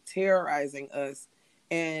 torturing, terrorizing us,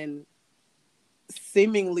 and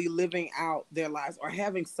seemingly living out their lives or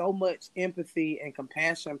having so much empathy and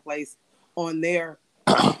compassion placed on their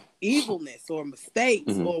evilness or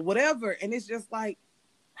mistakes Mm-hmm. or whatever. And it's just like,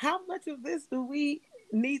 how much of this do we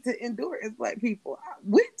need to endure as black people?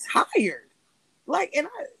 We're tired. Like, and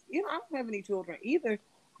I don't have any children either,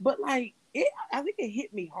 but like, I think it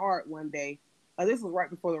hit me hard one day. This was right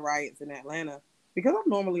before the riots in Atlanta because I'm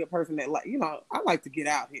normally a person that I like to get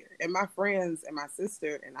out here. And my friends and my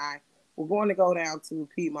sister and I were going to go down to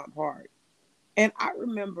Piedmont Park. And I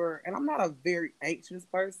remember, and I'm not a very anxious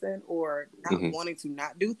person or not Mm-hmm. wanting to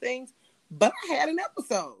not do things, but I had an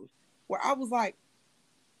episode where I was like,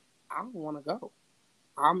 I don't want to go.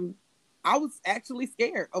 I'm I was actually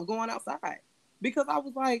scared of going outside because I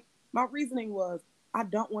was like, my reasoning was I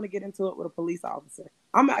don't want to get into it with a police officer.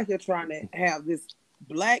 I'm out here trying to have this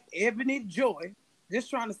black ebony joy, just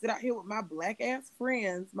trying to sit out here with my black ass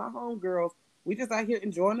friends, my homegirls. We just out here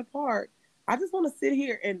enjoying the park. I just want to sit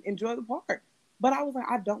here and enjoy the park. But I was like,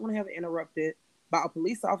 I don't want to have it interrupted by a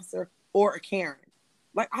police officer or a Karen.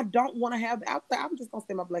 Like, I don't want to have. I'm just gonna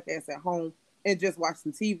stay my black ass at home and just watch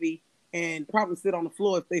some TV and probably sit on the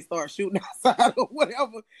floor if they start shooting outside or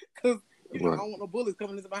whatever. Because I Right. don't want no bullets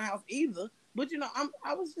coming into my house either. But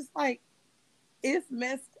I was just like, it's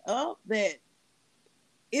messed up that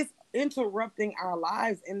it's interrupting our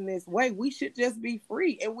lives in this way. We should just be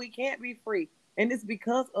free, and we can't be free, and it's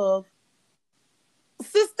because of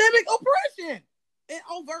systemic oppression and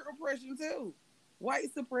overt oppression too,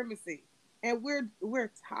 white supremacy, and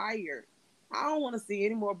we're tired. I don't want to see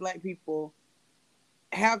any more black people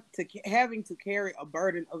having to carry a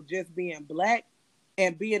burden of just being black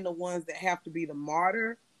and being the ones that have to be the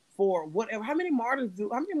martyr for whatever. How many more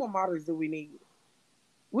martyrs do we need?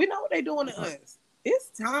 We know what they're doing to Right. us. It's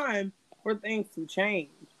time for things to change.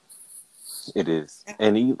 It is,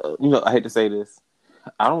 and I hate to say this.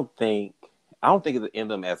 I don't think I don't think of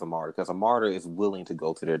them as a martyr because a martyr is willing to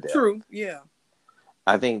go to their death. True. Yeah.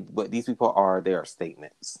 I think what these people are, they are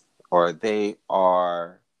statements, or they're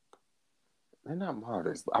not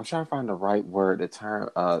martyrs. I'm trying to find the right word, the term.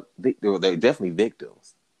 They're definitely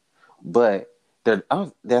victims, but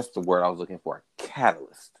that's the word I was looking for.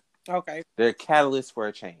 Catalyst. Okay. They're a catalyst for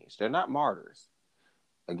a change. They're not martyrs.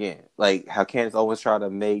 Again, like how Candace always try to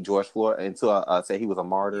make George Floyd into say he was a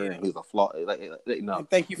martyr Yeah. and he was a flaw. No, And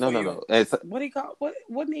thank you no, for no, your no. It's what do you call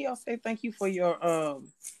what did y'all say? Thank you for your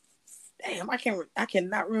damn, I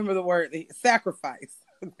cannot remember the word. Sacrifice.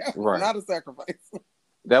 That was right. not a sacrifice.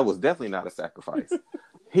 That was definitely not a sacrifice.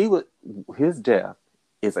 He would his death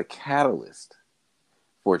is a catalyst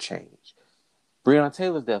for change. Breonna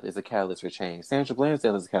Taylor's death is a catalyst for change. Sandra Bland's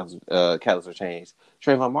death is a catalyst for change.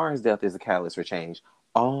 Trayvon Martin's death is a catalyst for change.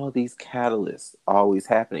 All these catalysts always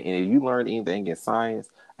happening. And if you learn anything in science,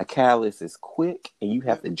 a catalyst is quick and you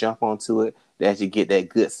have Yeah. to jump onto it to actually get that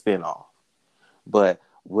good spin off. But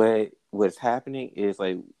what's happening is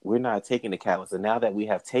like we're not taking the catalyst, and now that we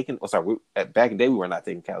have taken, back in the day we were not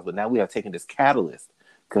taking catalyst, but now we have taken this catalyst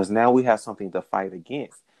because now we have something to fight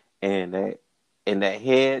against, and that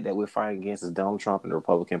head that we're fighting against is Donald Trump and the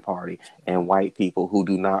Republican Party and white people who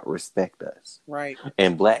do not respect us, Right.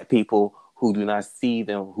 and black people who do not see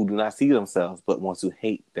themselves but want to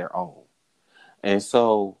hate their own, and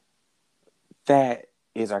so that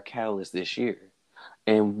is our catalyst this year.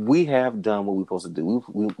 And we have done what we're supposed to do.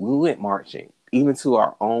 We went marching, even to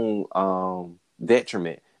our own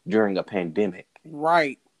detriment during a pandemic.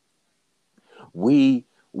 Right. We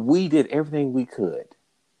did everything we could.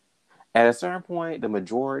 At a certain point, the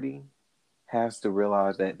majority has to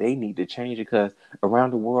realize that they need to change it, because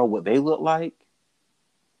around the world, what they look like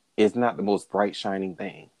is not the most bright, shining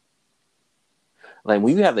thing. Like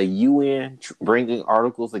when you have the UN bringing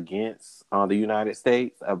articles against the United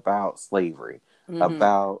States about slavery,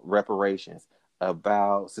 about reparations,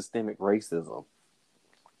 about systemic racism,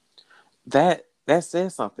 that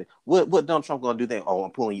says something. What Donald Trump gonna do then? Oh,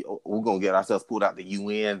 I'm pulling you. We're gonna get ourselves pulled out the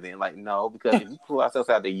UN. Then, like, no, because if we pull ourselves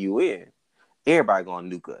out the UN, everybody gonna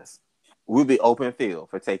nuke us. We'll be open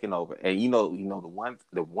field for taking over. And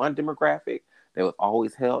the one demographic that was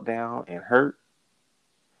always held down and hurt,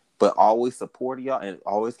 but always supported y'all and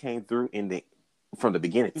always came through from the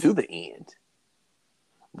beginning to the end.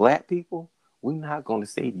 Black people, we're not going to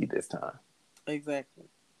save you this time. Exactly.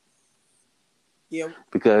 Yeah.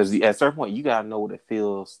 Because at a certain point, you got to know what it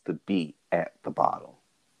feels to be at the bottom.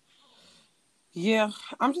 Yeah.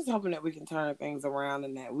 I'm just hoping that we can turn things around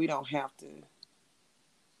and that we don't have to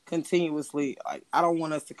continuously, like, I don't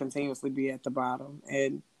want us to continuously be at the bottom.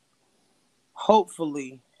 And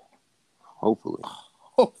hopefully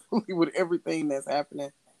with everything that's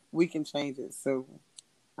happening, we can change it. So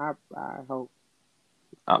I hope.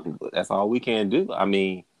 That's all we can do. I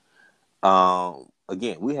mean,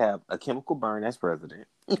 again, we have a chemical burn as president.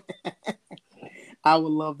 I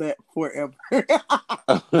would love that forever.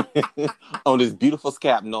 On this beautiful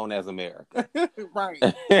scalp known as America. Right.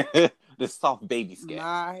 This soft baby scalp.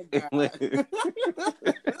 My God.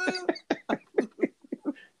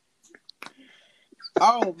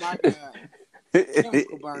 Oh my God.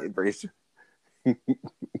 Chemical burn.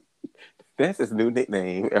 That's his new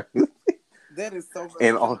nickname. That is so much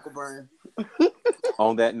and chemical burn.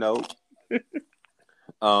 On that note,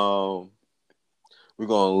 we're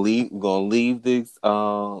gonna leave this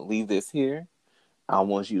here. I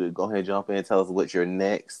want you to go ahead and jump in and tell us what your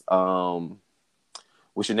next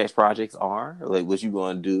projects are, like what you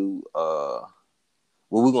gonna do, what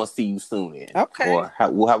we're gonna see you soon in. Okay. Or how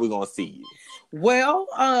we gonna see you. Well,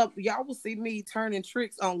 y'all will see me turning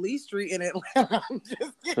tricks on Lee Street in Atlanta. I'm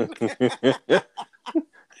just kidding.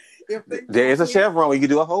 There is a chevron where you can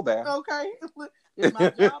do a whole bath. Okay. If my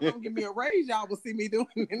job don't give me a raise, y'all will see me doing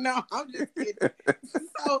it. No, I'm just kidding.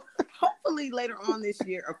 So hopefully later on this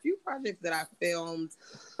year, a few projects that I filmed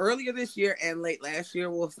earlier this year and late last year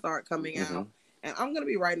will start coming out. And I'm going to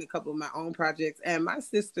be writing a couple of my own projects. And my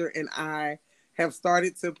sister and I have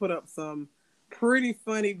started to put up some pretty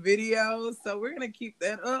funny videos. So we're going to keep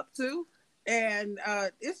that up too. And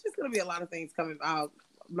it's just going to be a lot of things coming out.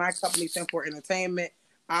 My company, 10-4 Entertainment,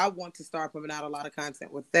 I want to start putting out a lot of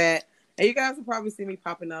content with that. And you guys will probably see me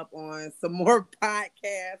popping up on some more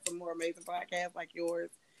podcasts, some more amazing podcasts like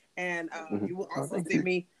yours. And you will also see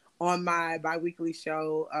me on my bi-weekly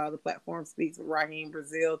show, The Platform Speaks with Raheem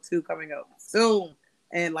Brazil 2, coming up soon.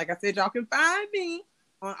 And like I said, y'all can find me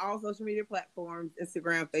on all social media platforms,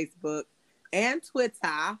 Instagram, Facebook, and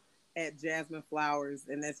Twitter at Jasmyne Flowers.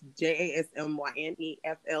 And that's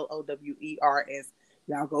JASMYNEFLOWERS.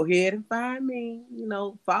 Y'all go ahead and find me,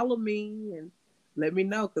 follow me and let me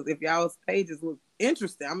know. Because if y'all's pages look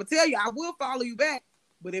interesting, I'm going to tell you, I will follow you back.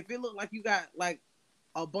 But if it look like you got like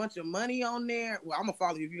a bunch of money on there, well, I'm going to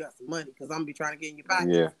follow you if you got some money, because I'm going to be trying to get in your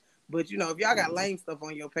pockets. Yeah. But, if y'all got lame stuff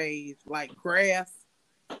on your page, like grass,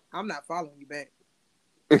 I'm not following you back.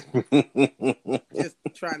 Just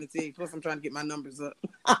trying to tell you. Plus, I'm trying to get my numbers up.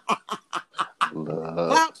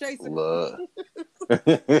 Clout chaser.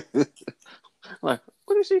 Like,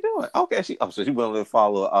 what is she doing? Okay, so she willing to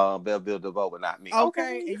follow Belleville DeVoe, but not me.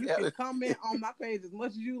 Okay, and you can comment on my page as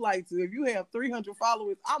much as you like to. If you have 300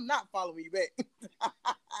 followers, I'm not following you back.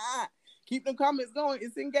 Keep them comments going.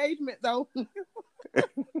 It's engagement, though.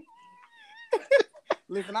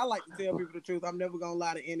 Listen, I like to tell people the truth. I'm never gonna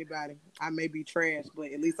lie to anybody. I may be trash,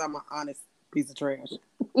 but at least I'm an honest piece of trash.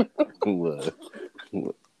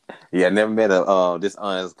 Yeah, I never met a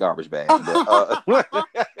dishonest garbage bag. But,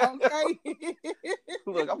 okay.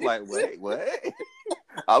 Look, I'm like, wait, what?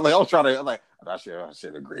 I was trying to. I'm like, I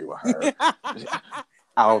should agree with her.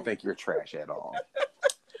 I don't think you're trash at all.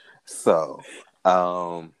 So,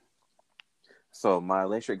 my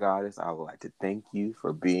electric goddess, I would like to thank you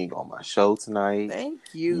for being on my show tonight. Thank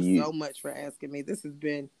you so much for asking me. This has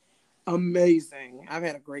been amazing. I've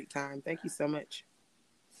had a great time. Thank you so much.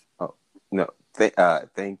 Oh no.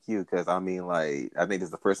 Thank you, because I mean, like, I think this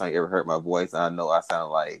is the first time you ever heard my voice. I know I sound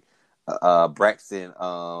like Braxton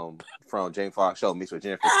from Jamie Foxx show mixed with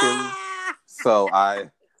Jennifer Tilly. So I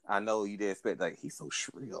know you didn't expect, like, he's so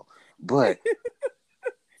shrill, but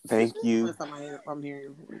thank you. First time I'm hearing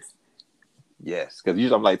your voice. Yes, because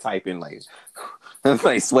usually I'm like typing, like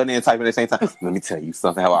sweating and typing at the same time. Let me tell you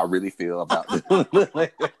something how I really feel about this.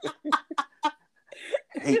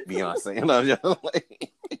 hate Beyonce. And I'm just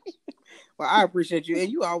like, well, I appreciate you,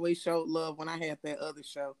 and you always showed love when I had that other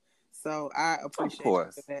show, so I of appreciate you for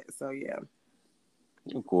course, that. So yeah,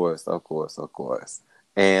 of course, of course, of course.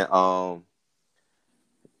 And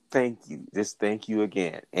thank you, just thank you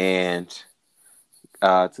again, and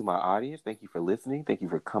to my audience, thank you for listening. Thank you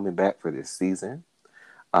for coming back for this season.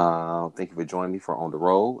 Thank you for joining me for On the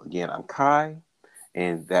Road. Again, I'm Kai,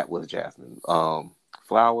 and that was Jasmyne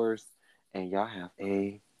Flowers. And y'all have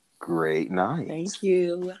a great night. thank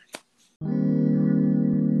you.